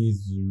back,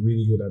 he's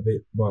really good at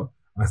it, but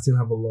I still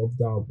have a lot of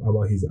doubt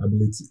about his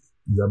ability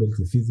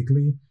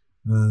physically,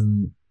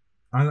 and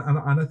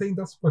I think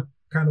that's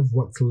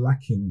what's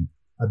lacking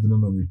at the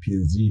moment with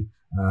PSG,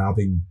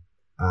 having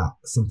a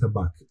centre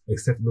back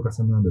except Lucas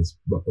Hernandez,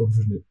 but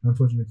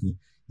unfortunately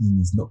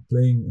he's not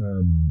playing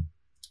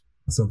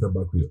centre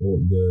back with all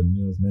the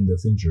Nunes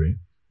Mendes injury,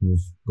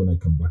 who's gonna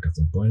come back at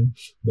some point.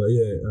 But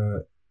yeah,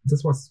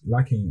 that's what's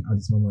lacking at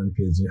this moment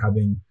in PSG,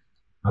 having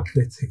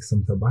athletic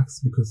centre backs,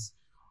 because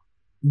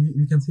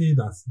we can see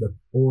that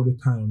all the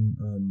time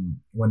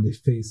when they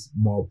face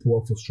more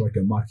powerful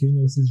striker.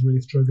 Marquinhos is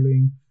really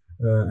struggling,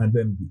 and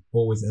then we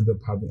always end up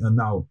having, and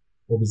now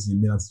obviously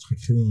Milan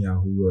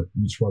Skriniar,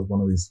 which was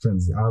one of his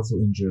strengths, also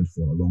injured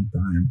for a long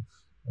time.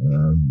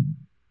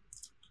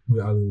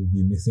 We will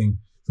be missing.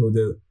 So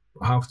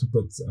have to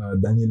put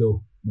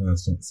Danilo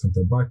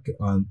centre back,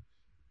 and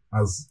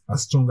as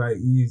strong as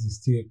he is, he's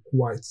still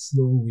quite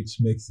slow, which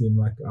makes him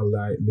like a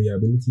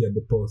liability at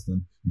the post,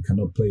 and you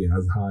cannot play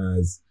as high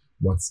as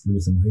what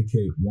Luis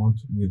Enrique want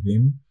with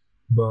him.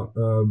 But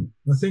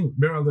I think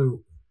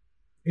Beraldo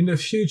in the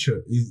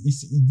future,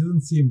 he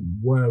doesn't seem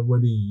well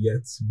ready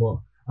yet, but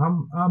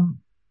I'm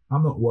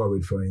not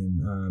worried for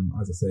him.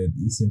 As I said,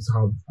 he seems to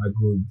have a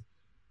good,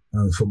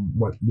 from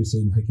what Luis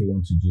Enrique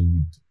wants to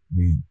do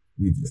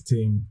with his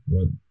team.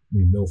 Well,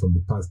 we know from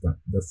the past that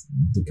that's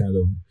the kind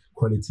of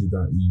quality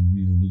that he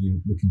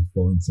really looking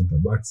for in centre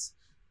backs.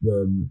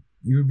 It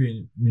will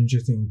be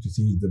interesting to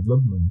see his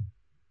development.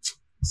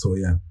 So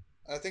yeah,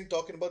 I think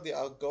talking about the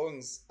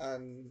outgoings,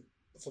 and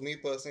for me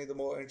personally, the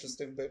more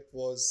interesting bit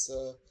was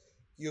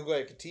Hugo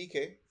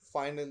Ekitike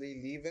finally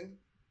leaving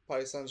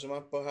Paris Saint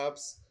Germain,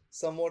 perhaps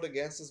somewhat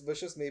against his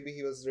wishes. Maybe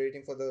he was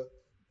waiting for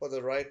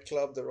the right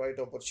club, the right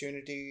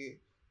opportunity,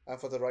 and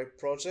for the right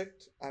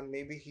project. And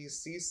maybe he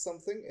sees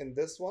something in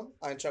this one.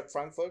 Eintracht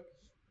Frankfurt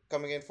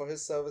coming in for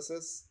his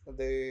services.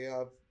 They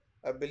have,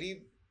 I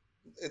believe,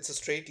 it's a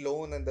straight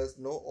loan, and there's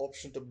no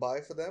option to buy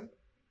for them.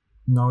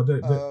 no,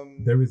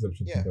 Um, there is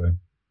option to yeah. buy.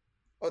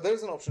 Oh, there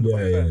is an option to Yeah,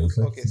 buy. Fair yeah, enough. it's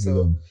like Okay,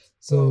 single loan.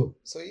 So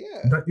so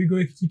yeah. that Hugo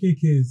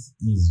Ekitike is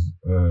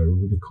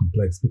really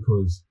complex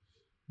because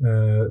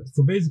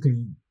so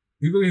basically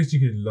Hugo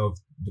Ekitike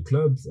loved the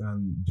clubs,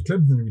 and the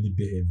clubs didn't really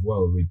behave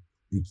well with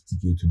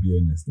Ekitike, to be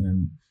honest,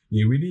 and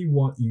he really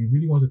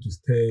wanted to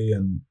stay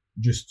and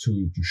just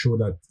to show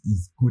that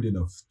he's good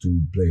enough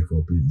to play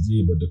for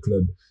PSG, but the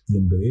club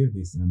didn't believe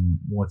this and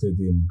wanted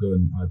him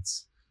gone at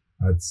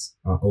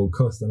all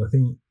cost. And I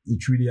think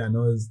it really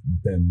annoys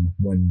them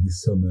when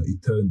this summer it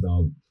turned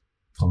out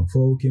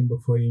Frankfurt came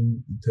before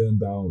him. It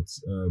turned out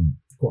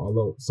quite a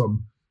lot.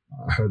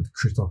 I heard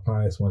Crystal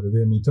Palace wanted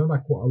him. It turned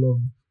out quite a lot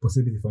of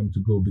possibility for him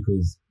to go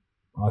because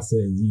I say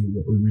he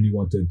really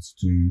wanted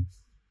to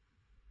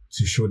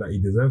show that he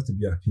deserved to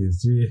be at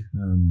PSG,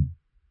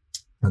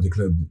 and the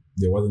club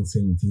they wasn't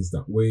seeing things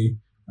that way.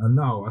 And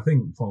now I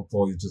think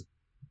Frankfurt is just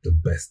the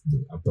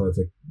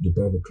perfect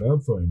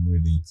club for him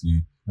really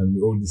to. And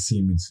we already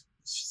see with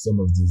some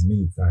of these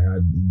minutes I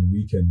had in the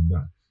weekend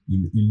that he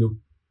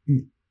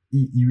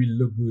will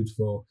look good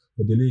for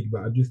the league.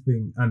 But I just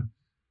think, and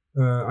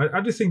I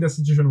just think the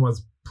situation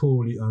was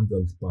poorly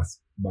handled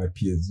by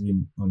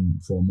PSG on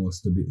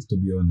foremost, to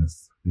be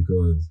honest,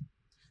 because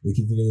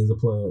Ekitike is a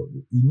player.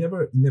 He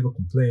never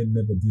complained,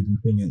 never did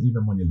anything, and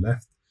even when he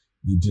left,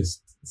 he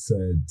just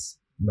said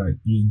like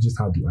he just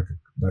had like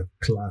that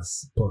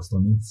class post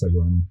on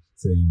Instagram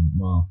saying,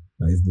 "Wow,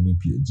 that is leaving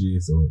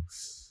PSG." So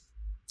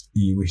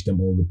he wished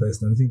them all the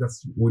best, and I think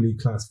that's really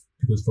class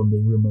because from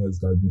the rumors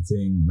that I've been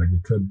saying, like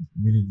the club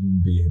really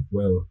didn't behave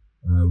well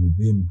with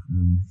him,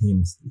 and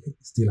him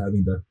still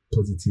having that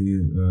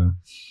positive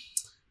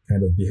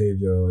kind of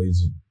behavior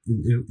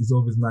is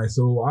always nice.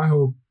 So I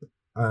hope,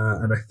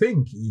 and I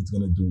think he's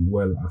gonna do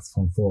well at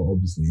Frankfurt,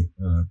 obviously,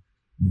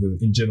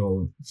 because in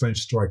general French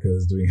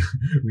strikers doing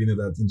we know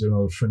that in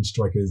general French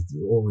strikers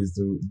always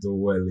do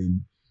well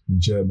in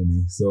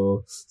Germany.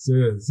 So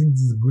yeah, I think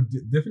this is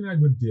definitely a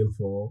good deal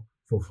for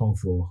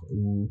Frankfurt.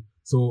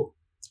 So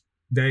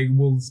they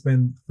will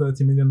spend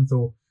 30 million.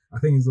 So I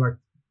think it's like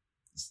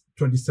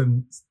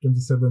 27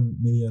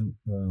 million.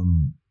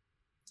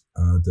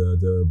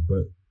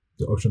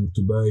 The option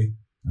to buy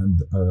and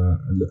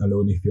a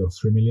loan if you're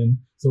 3 million.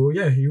 So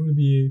yeah, he will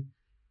be.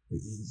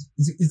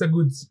 It's a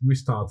good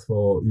restart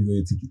for Hugo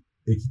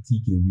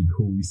Ekitike with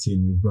who we see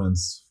in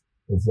France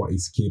of what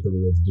he's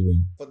capable of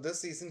doing. For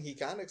this season, he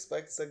can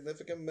expect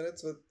significant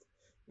minutes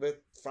with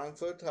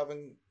Frankfurt,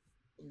 having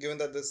given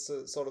that this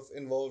sort of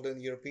involved in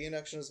European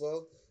action as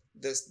well.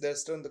 They're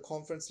still in the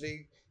Conference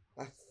League.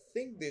 I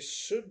think they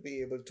should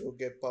be able to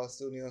get past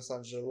Union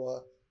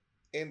Saint-Gilloise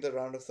in the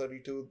round of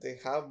 32. They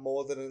have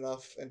more than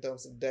enough in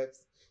terms of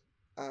depth,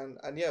 and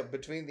yeah,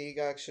 between league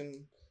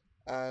action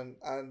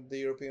and the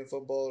European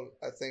football,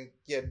 I think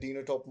yeah,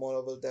 Dino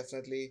Topmola will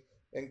definitely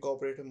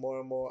incorporate him more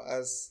and more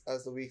as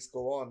the weeks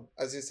go on.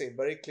 As you say,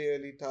 very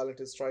clearly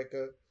talented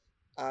striker,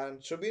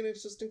 and should be an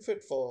interesting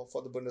fit for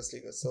the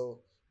Bundesliga.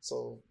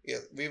 So yeah,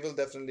 we will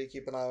definitely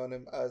keep an eye on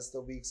him as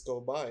the weeks go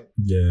by.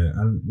 Yeah,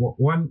 and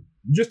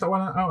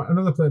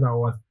another player that I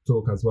want to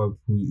talk as well,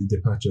 the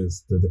departure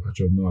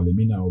of Noah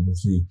Lemina,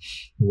 obviously,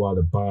 who had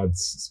a bad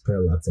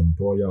spell at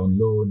Sampdoria on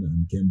loan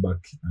and came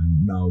back,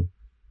 and now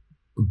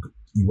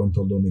he went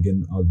on loan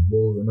again at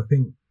Wolves, and I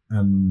think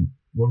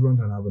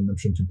Wolverhampton have an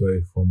option to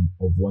buy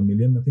of 1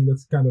 million. I think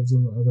that's kind of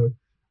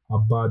a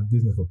bad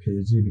business for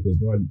PSG because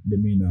Noah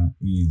Lemina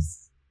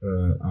is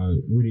a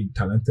really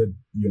talented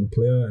young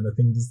player, and I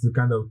think this is the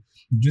kind of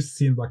just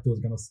seems like those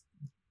kind of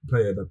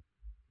player that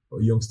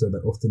youngster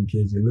that often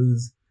PSG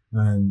lose,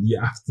 and you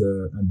have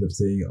to end up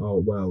saying,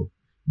 oh well,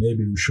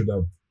 maybe we should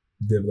have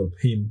developed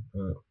him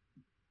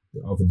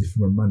of a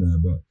different manner.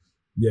 But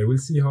yeah, we'll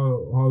see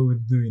how we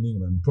do in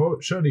England.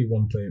 Surely he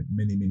won't play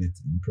many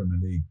minutes in Premier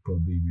League,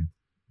 probably with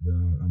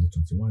the under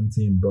 21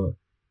 team, but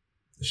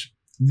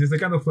This is the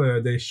kind of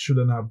player they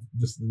shouldn't have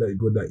just let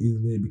go that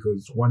easily,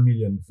 because 1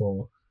 million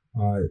for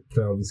a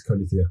player of his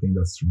quality, I think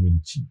that's really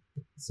cheap.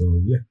 So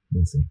yeah,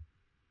 we'll see.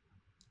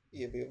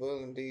 Yeah, we will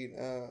indeed.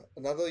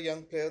 Another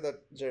young player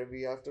that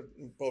we have to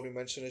probably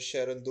mention is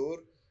Sharon Dur,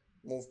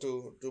 moved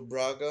to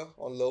Braga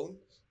on loan.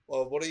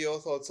 What are your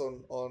thoughts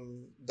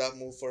on that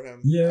move for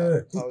him Yeah,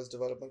 and how his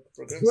development he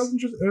progressed?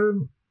 wasn't just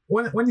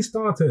when he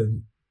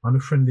started on the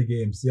friendly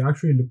games, he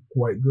actually looked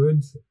quite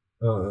good.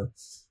 Uh,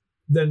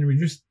 then we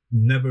just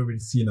never really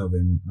seen of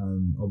him,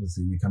 and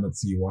obviously we cannot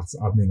see what's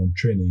happening on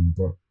training.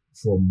 But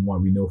from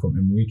what we know from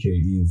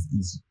Enrique, he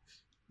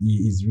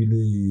is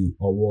really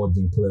a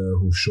rewarding player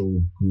who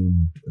showed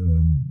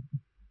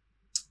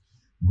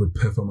good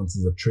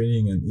performances at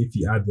training. And if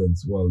he hadn't,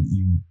 well,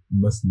 he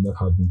must not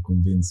have been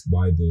convinced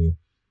by the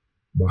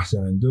Barca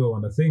and Do.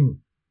 And I think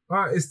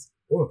it's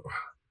well,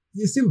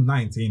 he's still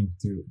 19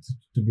 to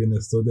be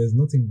honest. So there's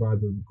nothing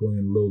bad of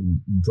going low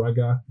in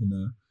Braga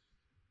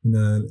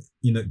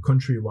in a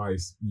country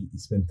wise. He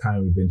spent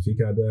time with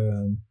Benfica there,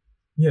 and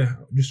yeah,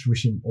 just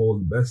wish him all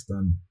the best.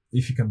 And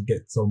if he can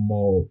get some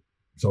more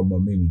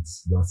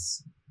minutes,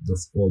 that's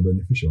all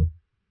beneficial.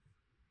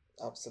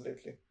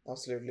 Absolutely,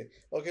 absolutely.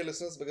 Okay,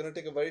 listeners, we're gonna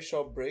take a very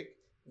short break.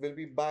 We'll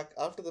be back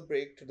after the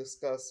break to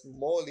discuss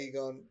more league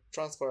on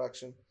transfer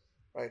action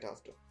right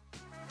after.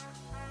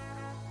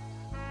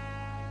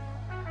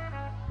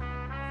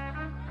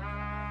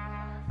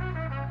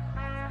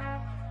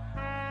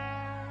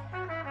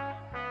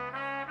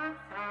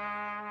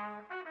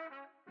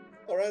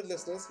 All right,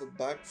 listeners, we're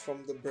back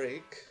from the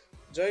break.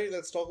 Jerry,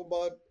 let's talk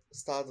about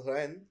Stade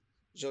Rennes.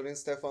 Jordan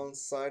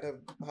Stefan's side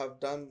have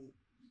done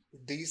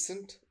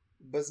decent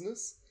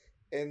business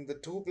in the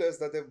two players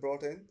that they've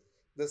brought in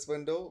this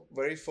window.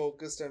 Very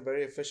focused and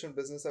very efficient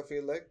business, I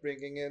feel like,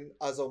 bringing in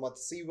Azo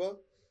Matasiva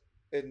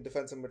in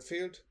defensive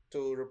midfield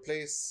to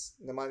replace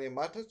Nemanja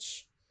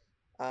Matic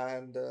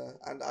and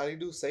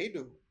Alidu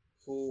Seidu,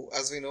 who,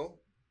 as we know,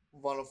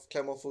 one of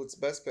Clermont Foot's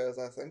best players,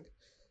 I think.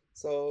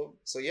 So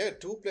yeah,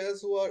 two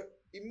players who are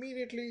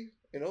immediately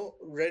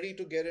ready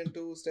to get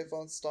into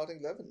Stefan's starting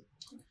 11.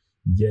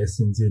 Yes,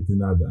 indeed,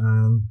 Dinad.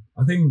 And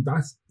I think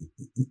that's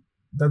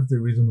the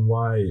reason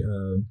why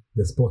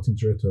the sporting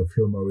director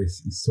Flo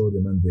Maurice is so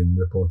demanding.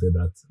 Reported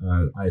that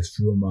AS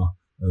Roma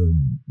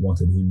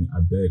wanted him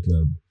at their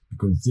club,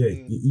 because yeah,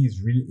 Mm. he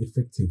is really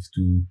effective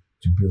to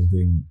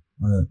building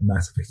a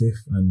nice effective.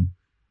 And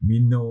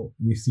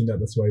we've seen that.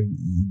 That's why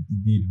he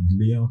did with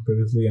Lyon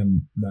previously,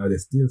 and now they're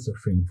still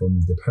suffering from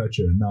his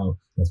departure. And now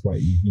that's why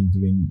he's been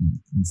doing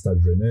in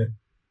Stade Rennais.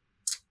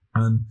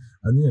 And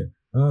yeah,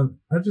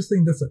 I just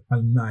think that's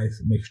a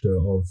nice mixture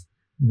of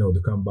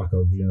the comeback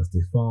of Jean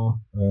Stéphane,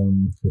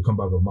 the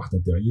comeback of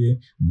Martin Terrier,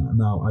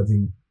 now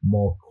adding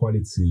more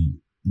quality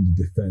in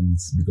the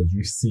defense, because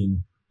we've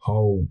seen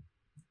how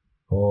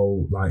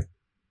like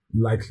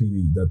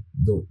likely that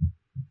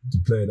the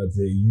player that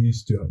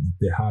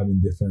they have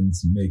in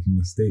defense making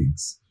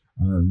mistakes.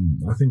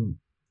 I think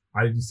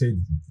I would say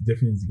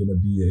definitely is going to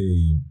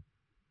be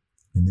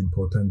an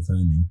important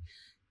signing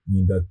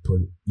in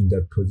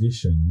that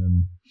position.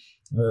 And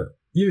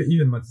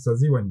even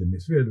Matasaziwa in the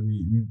midfield,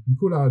 we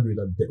could argue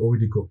that they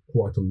already got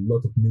quite a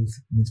lot of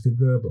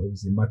midfielder, but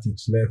obviously Matic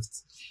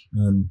left,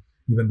 and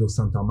even though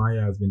Santa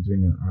Maya has been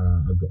doing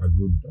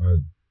a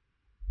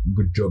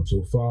good job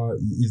so far,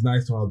 it's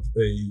nice to have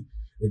a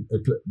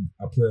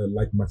player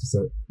like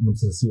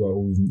Matasaziwa,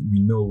 who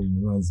we know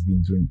in Iran's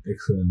been doing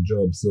excellent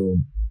job. So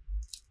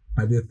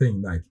I do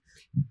think like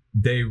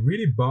they're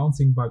really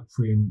bouncing back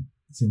for him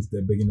since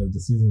the beginning of the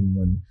season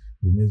when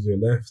Venezia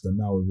left, and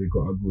now they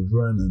got a good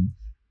run. And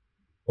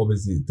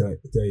obviously there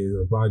is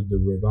about the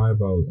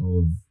revival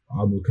of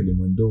Arno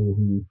Kalimundo,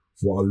 who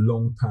for a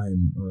long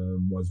time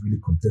was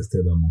really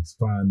contested amongst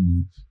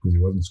fans because he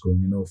wasn't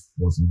scoring enough,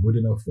 wasn't good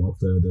enough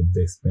after that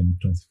they spent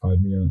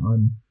 25 million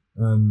on.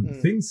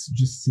 Things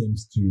just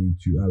seems to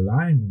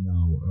align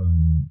now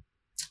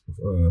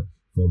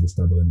for the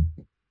Stade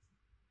Rennais.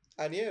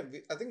 And yeah,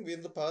 I think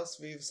in the past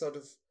we've sort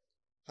of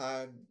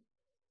had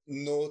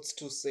notes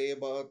to say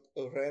about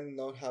Ren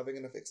not having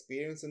enough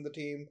experience in the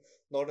team,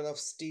 not enough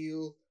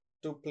steel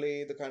to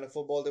play the kind of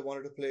football they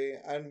wanted to play.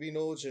 And we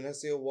know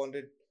Genesio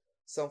wanted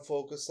some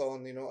focus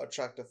on,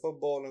 attractive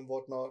football and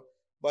whatnot.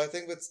 But I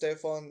think with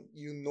Stefan,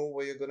 you know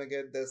where you're going to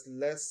get. There's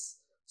less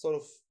sort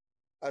of,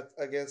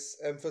 I guess,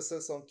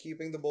 emphasis on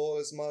keeping the ball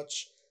as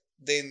much.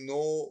 They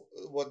know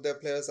what their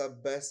players are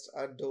best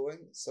at doing.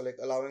 So, like,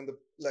 allowing the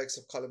likes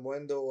of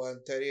Calimundo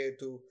and Terrier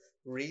to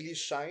really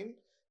shine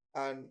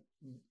and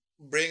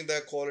bring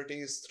their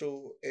qualities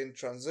through in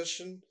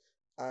transition.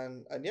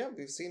 And yeah,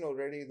 we've seen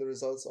already the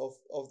results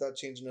of that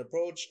change in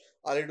approach.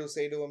 Alidu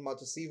Seidu and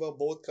Matasiva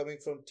both coming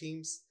from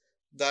teams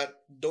that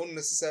don't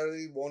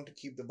necessarily want to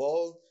keep the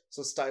ball.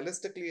 So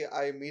stylistically,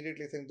 I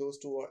immediately think those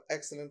two are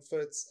excellent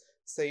fits.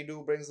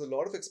 Seidu brings a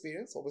lot of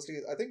experience. Obviously,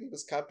 I think he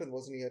was captain,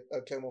 wasn't he,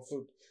 at Clermont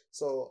Foot?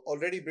 So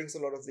already brings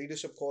a lot of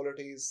leadership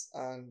qualities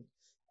and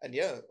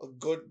yeah, a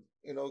good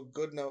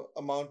now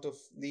amount of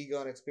league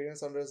on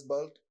experience under his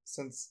belt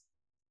since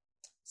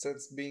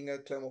being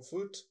at Clermont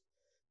Foot.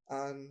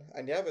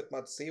 And yeah, with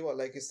Matsushima,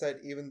 like you said,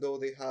 even though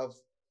they have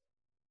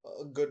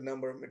a good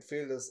number of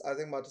midfielders, I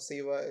think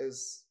Matsushima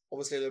is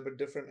obviously a little bit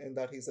different in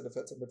that he's a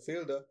defensive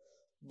midfielder,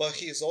 but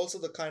he's also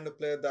the kind of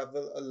player that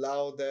will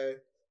allow their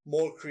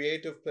more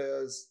creative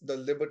players the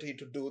liberty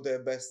to do their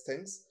best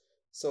things.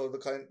 So the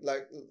kind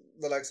like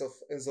the likes of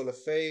Enzo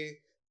Lefebvre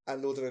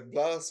and Ludwig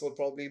Blas will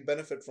probably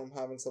benefit from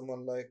having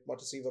someone like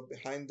Matsushima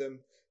behind them,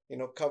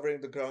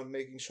 covering the ground,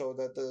 making sure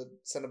that the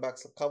centre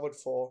backs are covered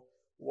for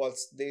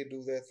whilst they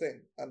do their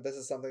thing. And this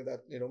is something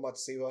that,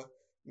 Matsushima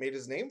made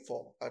his name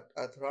for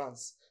at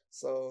Reims.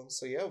 So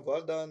yeah,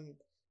 well done,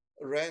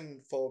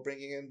 Ren, for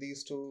bringing in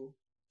these two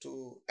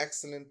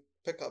excellent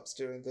pickups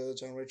during the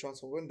January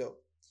transfer window.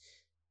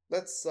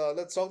 Let's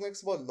talk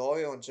next about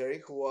Lorient,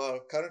 Jerry, who are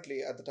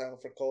currently at the time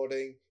of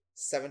recording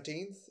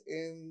 17th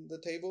in the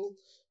table,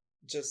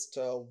 just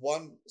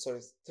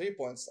 3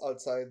 points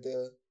outside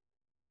the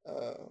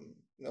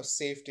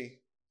safety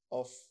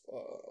of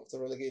the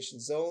relegation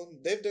zone.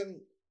 They've done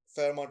a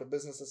fair amount of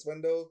business this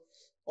window.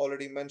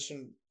 Already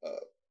mentioned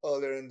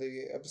earlier in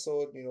the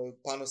episode,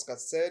 Panos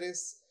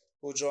Katseris,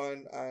 who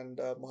joined, and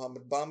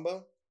Mohamed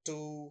Bamba,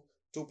 two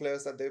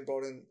players that they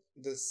brought in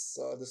this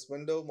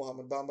window.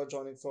 Mohamed Bamba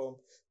joining from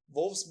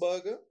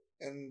Wolfsberger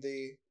in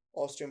the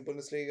Austrian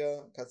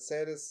Bundesliga.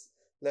 Katseris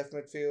left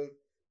midfield.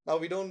 Now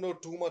we don't know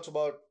too much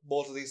about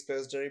both of these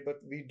players, Jerry,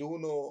 but we do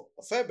know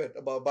a fair bit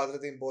about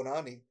Badruddin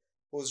Bonani,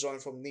 who's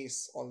joined from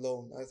Nice on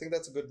loan. I think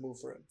that's a good move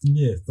for him.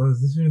 Yes,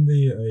 that's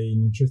definitely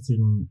an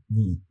interesting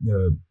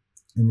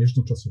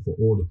transfer for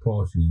all the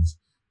parties,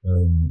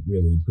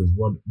 really, because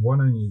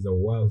Bonani is a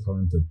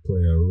well-talented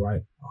player,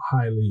 right?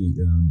 Highly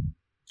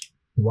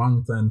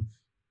ranked, and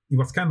it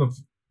was kind of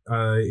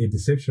a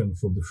deception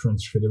for the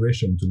French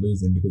Federation to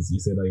lose him because he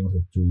said that he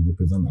wanted to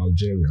represent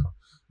Algeria.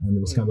 And it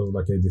was kind of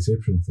like a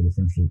deception for the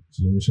French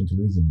Federation to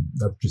lose him.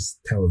 That just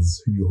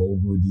tells you how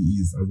good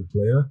he is as a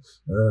player.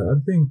 I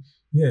think,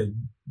 yeah,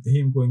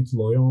 him going to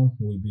Lorient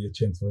will be a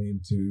chance for him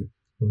to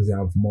obviously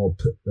have more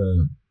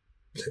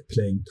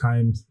playing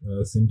time,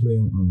 simply.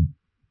 And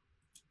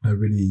I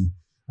really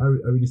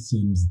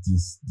seems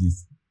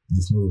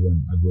this move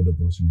a good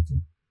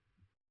opportunity.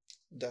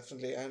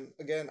 Definitely, and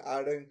again,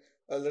 adding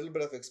a little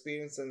bit of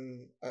experience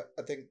and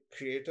I think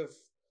creative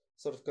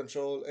sort of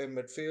control in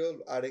midfield,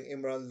 adding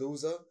Imran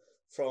Louza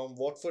from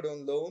Watford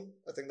on loan.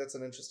 I think that's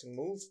an interesting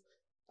move,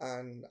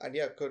 and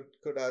yeah,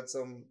 could add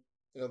some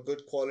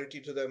good quality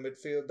to their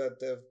midfield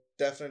that they've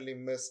definitely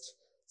missed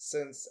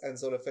since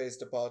Enzo Lefebvre's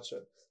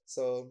departure.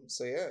 So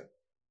yeah,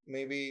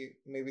 maybe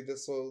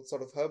this will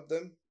sort of help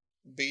them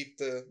beat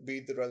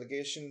the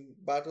relegation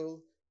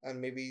battle and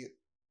maybe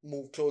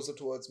move closer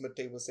towards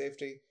mid-table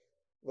safety.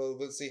 Well,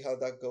 we'll see how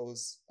that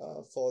goes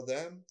for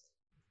them.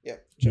 Yeah.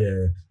 Sure.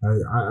 Yeah,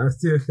 I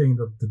still think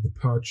that the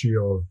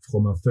departure of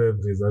Romain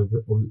Fèvre is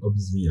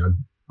obviously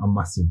a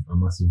massive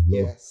blow.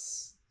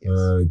 Yes.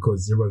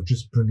 Because he was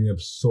just bringing up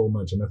so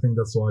much, and I think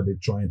that's why they're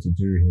trying to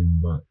do him,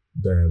 but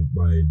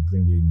by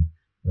bringing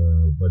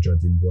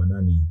Badruddin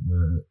Bonani,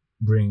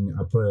 bring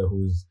a player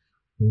who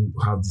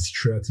have this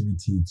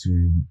creativity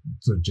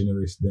to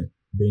generate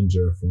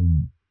danger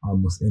from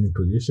almost any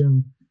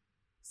position.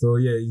 So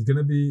yeah, it's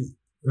gonna be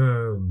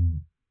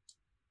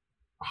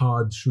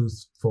hard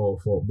shoes for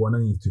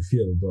Bonani to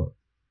fill, but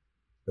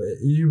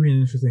it will be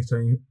an interesting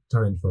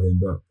challenge for him.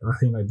 But I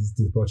think like this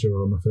departure of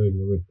Romain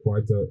Fèvre was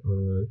quite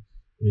a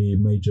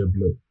major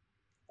blow.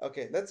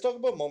 Okay, let's talk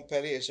about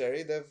Montpellier,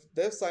 Sherry.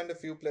 They've signed a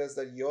few players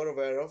that you're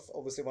aware of.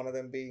 Obviously, one of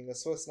them being a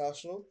Swiss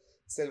national,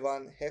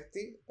 Sylvain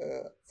Hefti,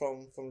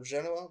 from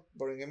Genoa,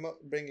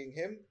 bringing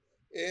him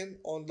in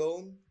on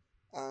loan,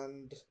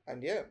 and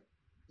yeah,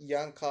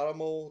 Yann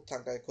Karamo,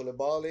 Tanguy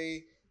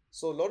Coulibaly.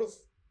 So a lot of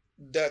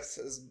depth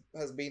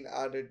has been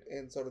added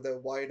in sort of their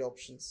wide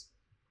options.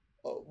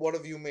 What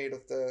have you made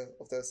of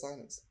their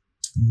signings?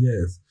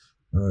 Yes,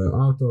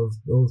 out of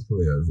those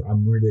players,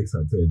 I'm really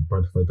excited by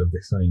the fact that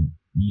they signed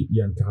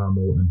Yann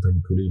Karamo and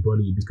Tanguy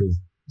Coulibaly, because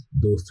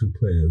those two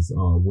players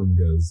are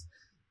wingers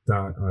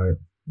that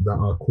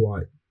are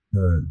quite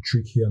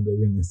tricky on the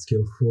wing and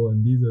skillful,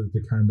 and these are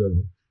the kind of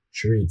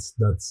traits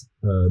that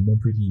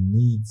Montpellier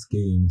needs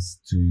games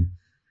to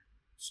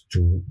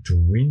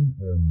win.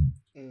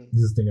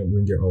 This is the thing at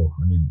winger.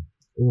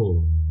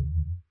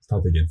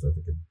 Start again.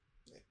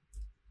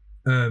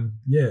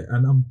 Yeah,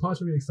 and I'm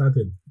partially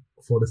excited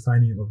for the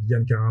signing of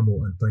Yann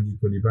Karamo and Tanguy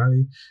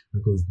Coulibaly,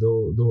 because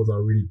those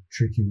are really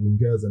tricky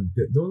wingers, and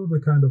those are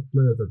the kind of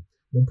players that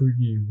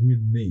Montpellier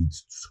will need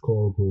to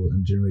score goal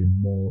and generate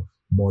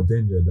more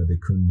danger that they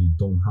currently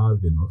don't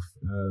have enough.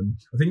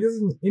 I think this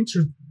is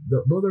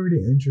those are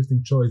really an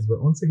interesting choice,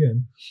 but once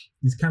again,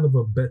 it's kind of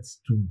a bet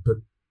to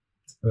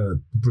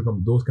bring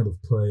up those kind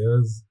of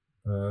players,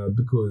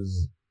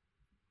 because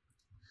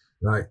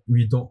like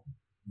we don't.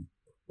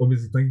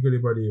 Obviously, Tanguy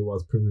Coulibaly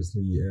was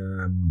previously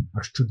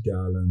at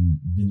Stuttgart and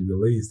been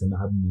released and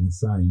hadn't been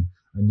signed.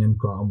 And Yann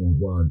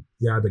Karamo,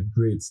 he had a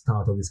great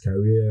start of his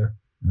career,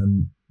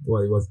 and it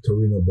was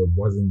Torino, but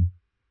wasn't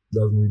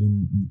doesn't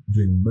really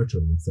doing much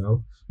of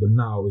himself. But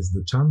now is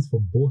the chance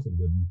for both of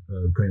them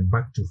going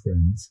back to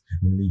France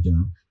in Ligue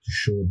 1 to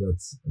show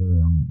that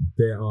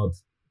they are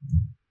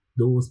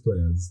those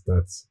players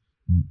that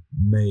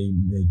may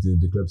make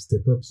the club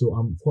step up. So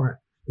I'm quite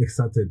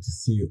excited to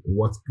see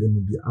what's going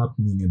to be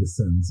happening in the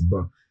sense.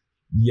 But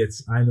yet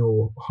I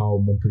know how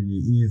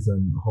Montpellier is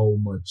and how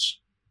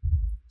much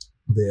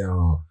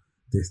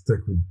they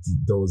stuck with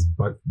those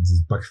back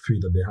three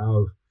that they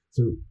have.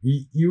 So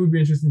it would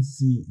be interesting to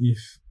see if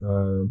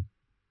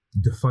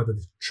the fact that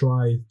they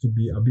try to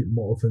be a bit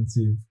more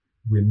offensive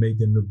will make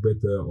them look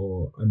better,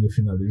 or in the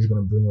final they're just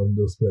going to bring on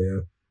those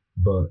players.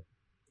 But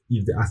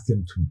if they ask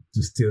them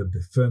to still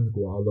defend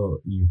Guala,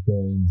 it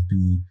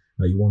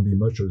won't be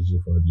much of a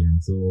for the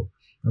end. So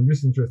I'm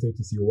just interested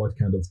to see what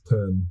kind of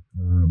turn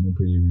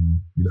Montpellier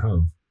will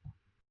have.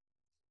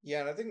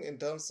 Yeah, and I think in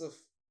terms of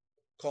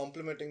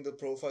complementing the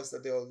profiles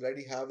that they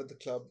already have at the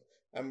club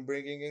and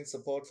bringing in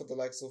support for the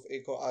likes of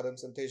Eko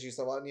Adams and Teji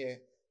Savanier,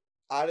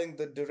 adding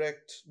the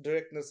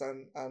directness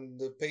and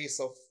the pace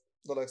of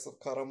the likes of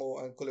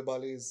Karamo and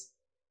Koulibaly is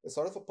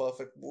sort of a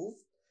perfect move.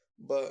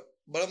 But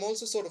I'm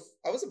also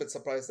I was a bit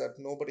surprised that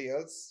nobody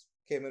else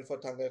came in for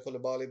Tanguy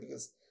Koulibaly,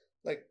 because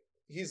like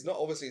he's not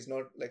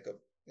like a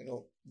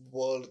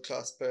world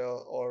class player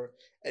or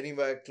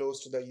anywhere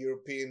close to the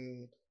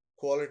European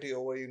quality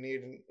or what you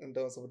need in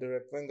terms of a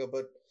direct winger,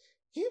 but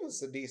he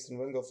was a decent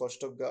winger for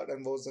Stuttgart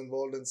and was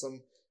involved in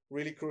some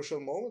really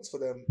crucial moments for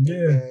them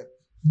in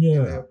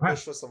their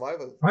push for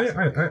survival. I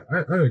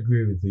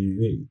agree with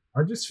you.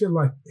 I just feel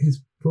like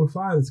his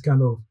profile is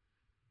kind of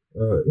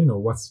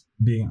what's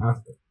being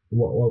asked,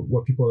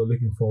 what people are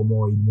looking for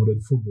more in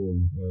modern football.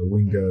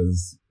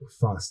 Wingers,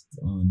 fast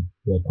and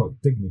quite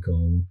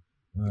technical.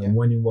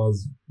 When he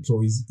was, so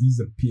he's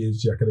a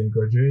PhD academic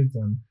graduate,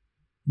 and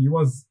he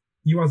was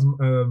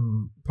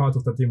part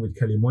of the team with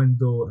Kelly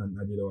Mwendo and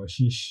Adilo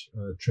Ashish,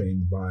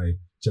 trained by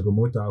Thiago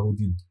Motta, who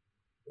did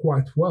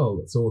quite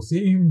well. So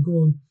seeing him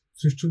go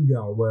to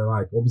Stuttgart, where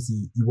like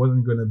obviously he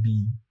wasn't gonna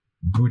be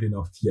good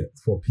enough yet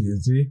for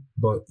PSG,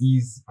 but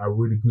he's a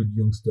really good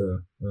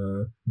youngster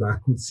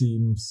that could see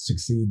him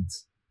succeed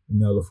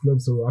in a lot of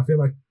clubs. So I feel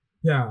like,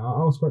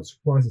 I was quite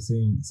surprised to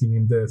seeing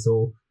him there.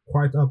 So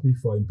quite happy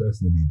for him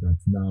personally that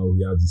now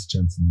he has this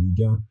chance in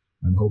Ligue 1,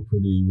 and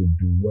hopefully he will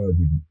do well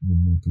with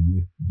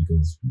Montpellier,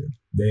 because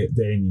they're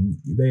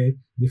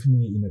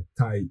definitely in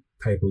a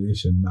tight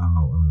position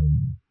now,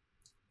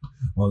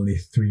 only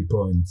 3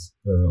 points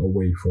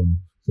away from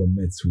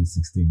Metz, who is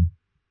 16.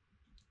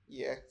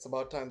 Yeah, it's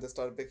about time they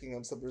started picking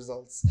up some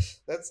results.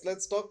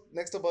 Let's talk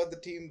next about the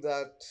team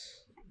that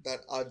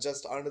are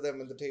just under them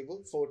in the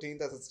table,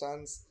 14th as it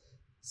stands.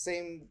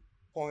 Same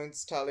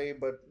points tally,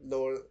 but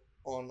lower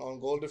on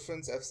goal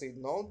difference. FC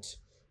Nantes,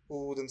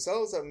 who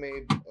themselves have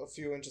made a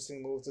few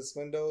interesting moves this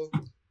window.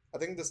 I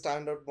think the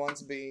standout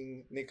ones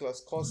being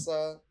Nicolas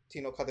Costa,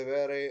 Tino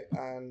Cadevere,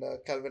 and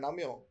Calvin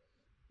Amion.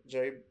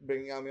 Jerry,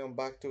 bringing Amion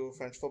back to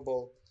French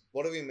football.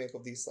 What do we make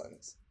of these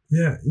signings?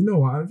 Yeah,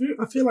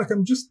 I feel like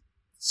I'm just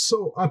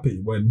so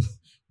happy when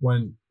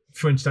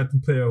French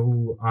Latin player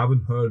who I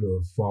haven't heard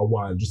of for a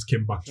while just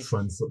came back to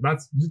France. So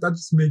that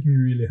just makes me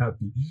really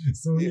happy.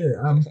 So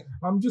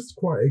I'm just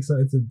quite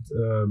excited.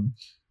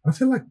 I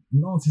feel like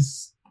Nantes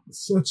is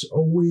such a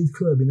weird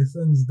club in a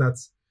sense that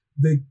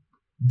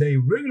they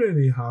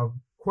regularly have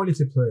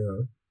quality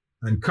player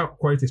and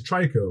quality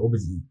striker.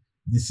 Obviously,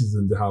 this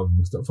season they have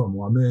Mustafa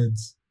Mohamed,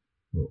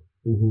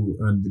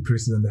 and the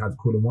previous season they had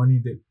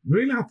Kolomwani. They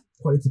really have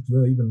quality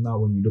player. Even now,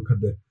 when you look at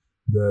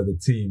the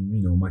team,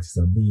 Mathis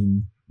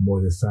Sabine,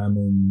 Moses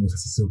Simon, Musa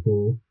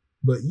Sissoko,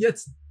 but yet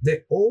they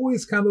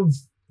always kind of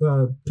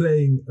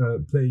playing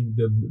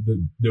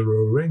the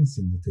lower ranks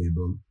in the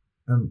table,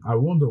 and I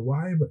wonder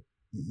why. But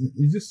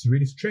it's just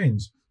really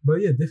strange.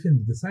 But yeah,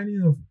 definitely the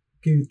signing of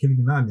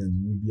Kelvin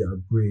Amion would be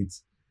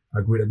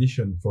a great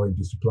addition for him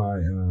to supply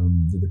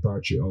the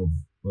departure of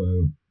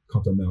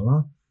Quentin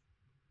Merlin.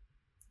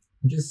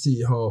 Just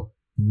see how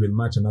he will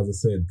match. And as I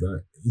said,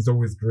 it's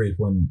always great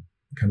when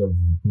kind of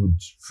good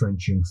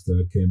French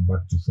youngster came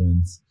back to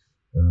France,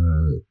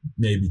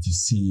 maybe to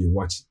see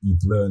what he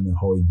learned and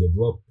how he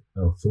developed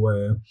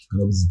elsewhere.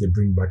 And obviously they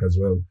bring back as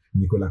well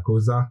Nicolas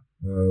Cosa,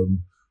 who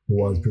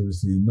was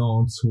previously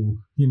Nantes, who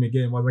him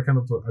again was a kind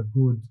of a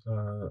good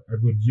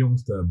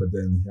youngster, but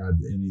then he had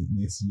an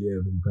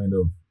ACL who kind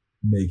of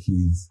make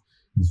his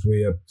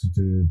way up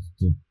to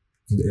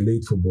the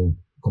elite football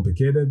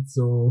complicated.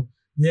 So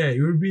yeah,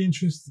 it will be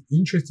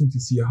interesting to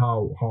see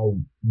how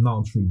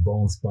Nantes will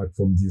bounce back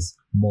from this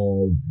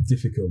more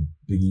difficult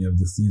beginning of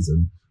the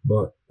season.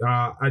 But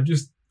I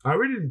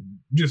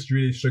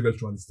really struggle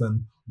to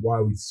understand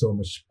why with so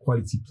much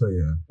quality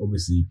player.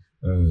 Obviously,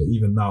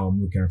 even now I'm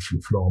looking at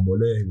Florent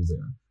Mollet, who's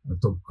a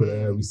top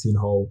player. We've seen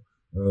how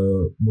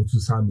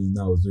Motusami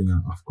now is doing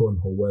an AFCON,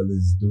 how well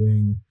he's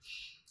doing.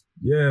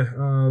 Yeah,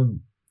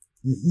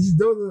 he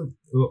does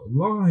a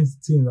lot of his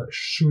team that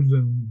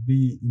shouldn't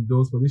be in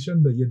those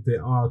positions, but yet they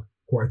are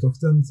quite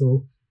often.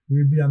 So it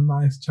will be a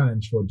nice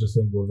challenge for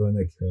Justin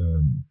Governek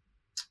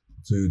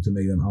to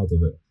make them out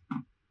of it.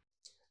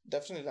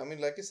 Definitely. I mean,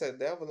 like you said,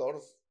 they have a lot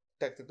of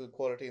technical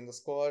quality in the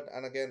squad,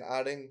 and again,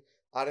 adding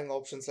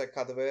options like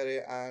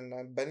Kadewere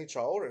and Benny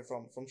Traore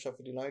from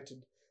Sheffield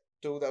United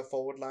to that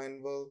forward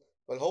line will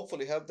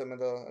hopefully help them in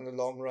the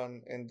long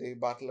run in the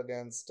battle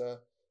against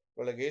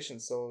relegation.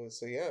 So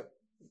yeah,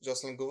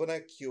 Jocelyn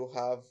Gouvernec, you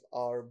have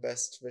our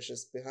best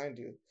wishes behind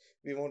you.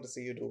 We want to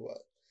see you do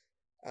well.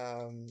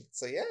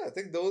 So yeah, I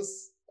think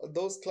those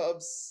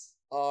clubs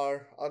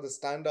are the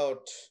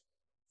standout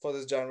for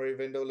this January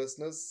window,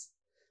 listeners.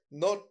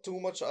 Not too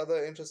much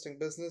other interesting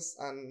business,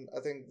 and I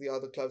think the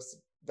other clubs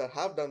that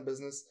have done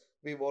business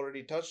we've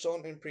already touched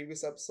on in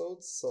previous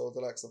episodes. So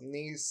the likes of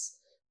Nice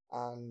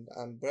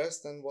and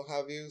Brest and what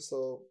have you.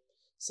 So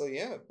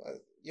yeah,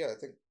 I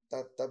think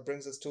that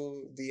brings us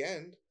to the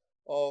end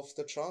of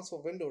the transfer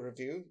window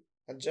review.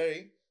 And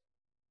Jerry,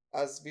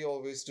 as we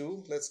always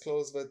do, let's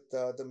close with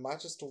the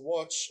matches to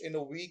watch in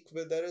a week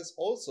where there is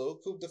also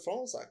Coupe de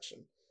France action.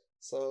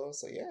 So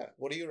yeah,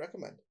 what do you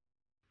recommend?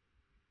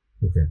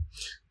 Okay.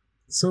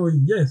 So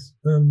yes,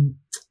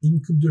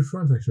 in Coupe de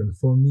France, actually,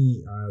 for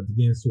me, the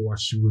games to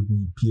watch will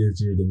be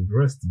PSG against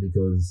Brest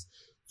because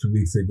 2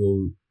 weeks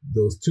ago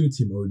those two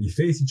teams already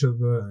faced each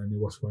other, and it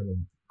was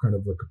kind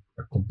of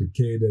a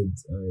complicated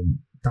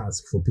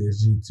task for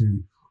PSG to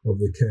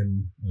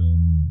overcome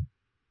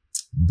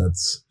that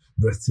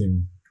Brest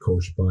team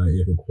coached by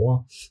Eric Roy.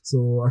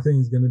 So I think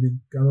it's going to be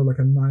kind of like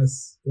a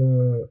nice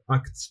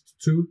Act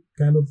 2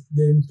 kind of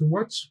game to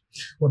watch.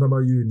 What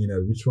about you, Nina?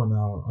 Which one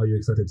are you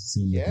excited to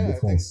see in the Coupe de I think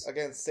France?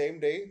 again same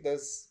day.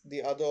 There's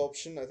the other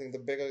option. I think the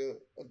bigger,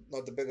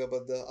 not the bigger,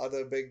 but the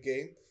other big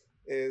game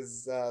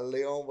is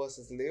Lyon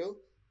versus Lille.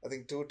 I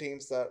think two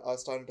teams that are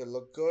starting to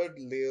look good.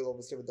 Lille,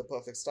 obviously, with the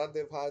perfect start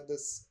they've had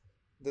this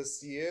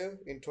year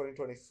in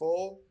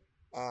 2024.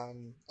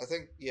 I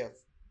think yeah,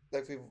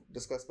 like we've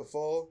discussed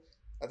before,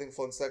 I think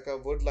Fonseca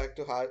would like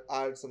to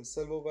add some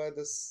silverware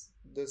this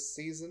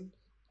season,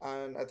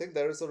 and I think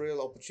there is a real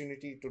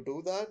opportunity to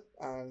do that.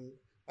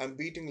 And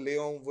beating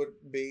Lyon would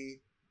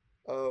be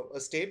a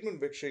statement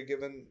victory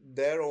given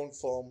their own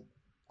form,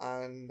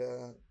 and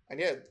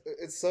yeah,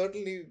 it's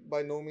certainly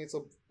by no means a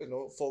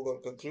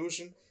foregone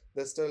conclusion.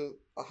 There's still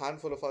a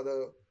handful of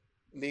other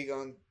Ligue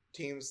 1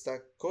 teams that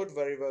could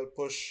very well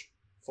push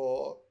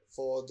for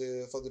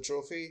the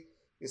trophy.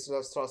 We still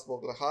have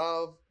Strasbourg Le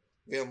Havre.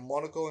 We have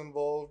Monaco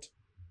involved.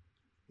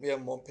 We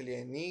have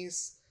Montpellier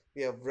Nice.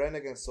 We have Rennes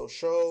against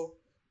Sochaux.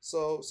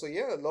 So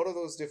yeah, a lot of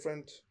those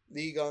different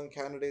Ligue 1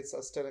 candidates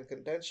are still in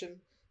contention,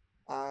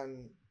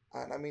 and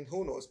and I mean,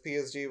 who knows?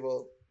 PSG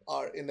will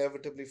are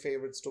inevitably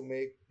favorites to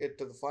make it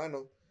to the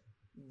final,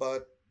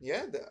 but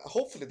yeah,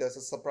 hopefully there's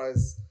a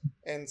surprise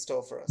in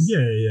store for us. Yeah,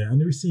 and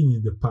we've seen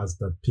in the past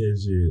that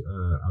PSG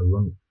are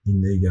run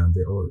in Ligue 1,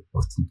 they all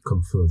often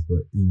come first,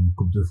 but in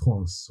Coupe de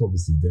France,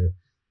 obviously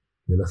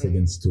they lost Mm,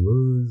 against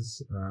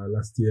Toulouse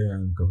last year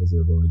and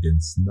comfortable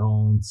against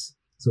Nantes.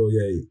 So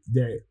yeah,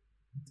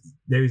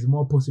 there is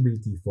more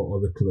possibility for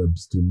other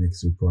clubs to make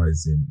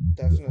surprise in Coupe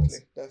de definitely,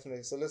 France.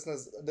 definitely. So,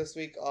 listeners, this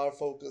week our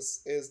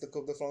focus is the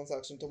Coupe de France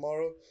action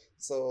tomorrow.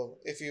 So,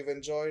 if you've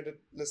enjoyed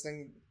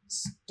listening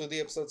to the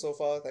episode so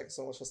far, thanks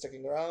so much for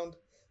sticking around.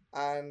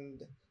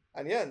 And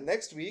and yeah,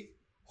 next week,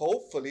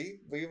 hopefully,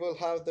 we will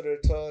have the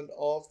return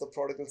of the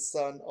prodigal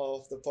son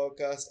of the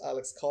podcast,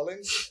 Alex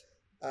Collins.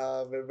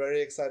 We're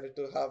very excited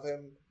to have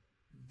him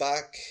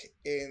back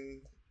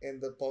in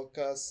the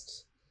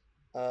podcast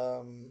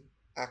um,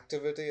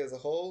 activity as a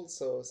whole.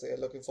 So yeah,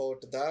 looking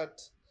forward to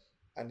that,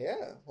 and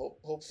yeah,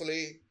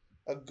 hopefully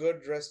a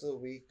good rest of the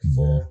week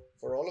Yeah.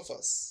 for all of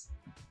us.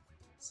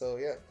 So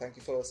yeah, thank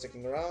you for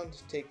sticking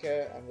around. Take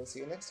care, and we'll see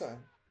you next time.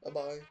 Bye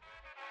bye.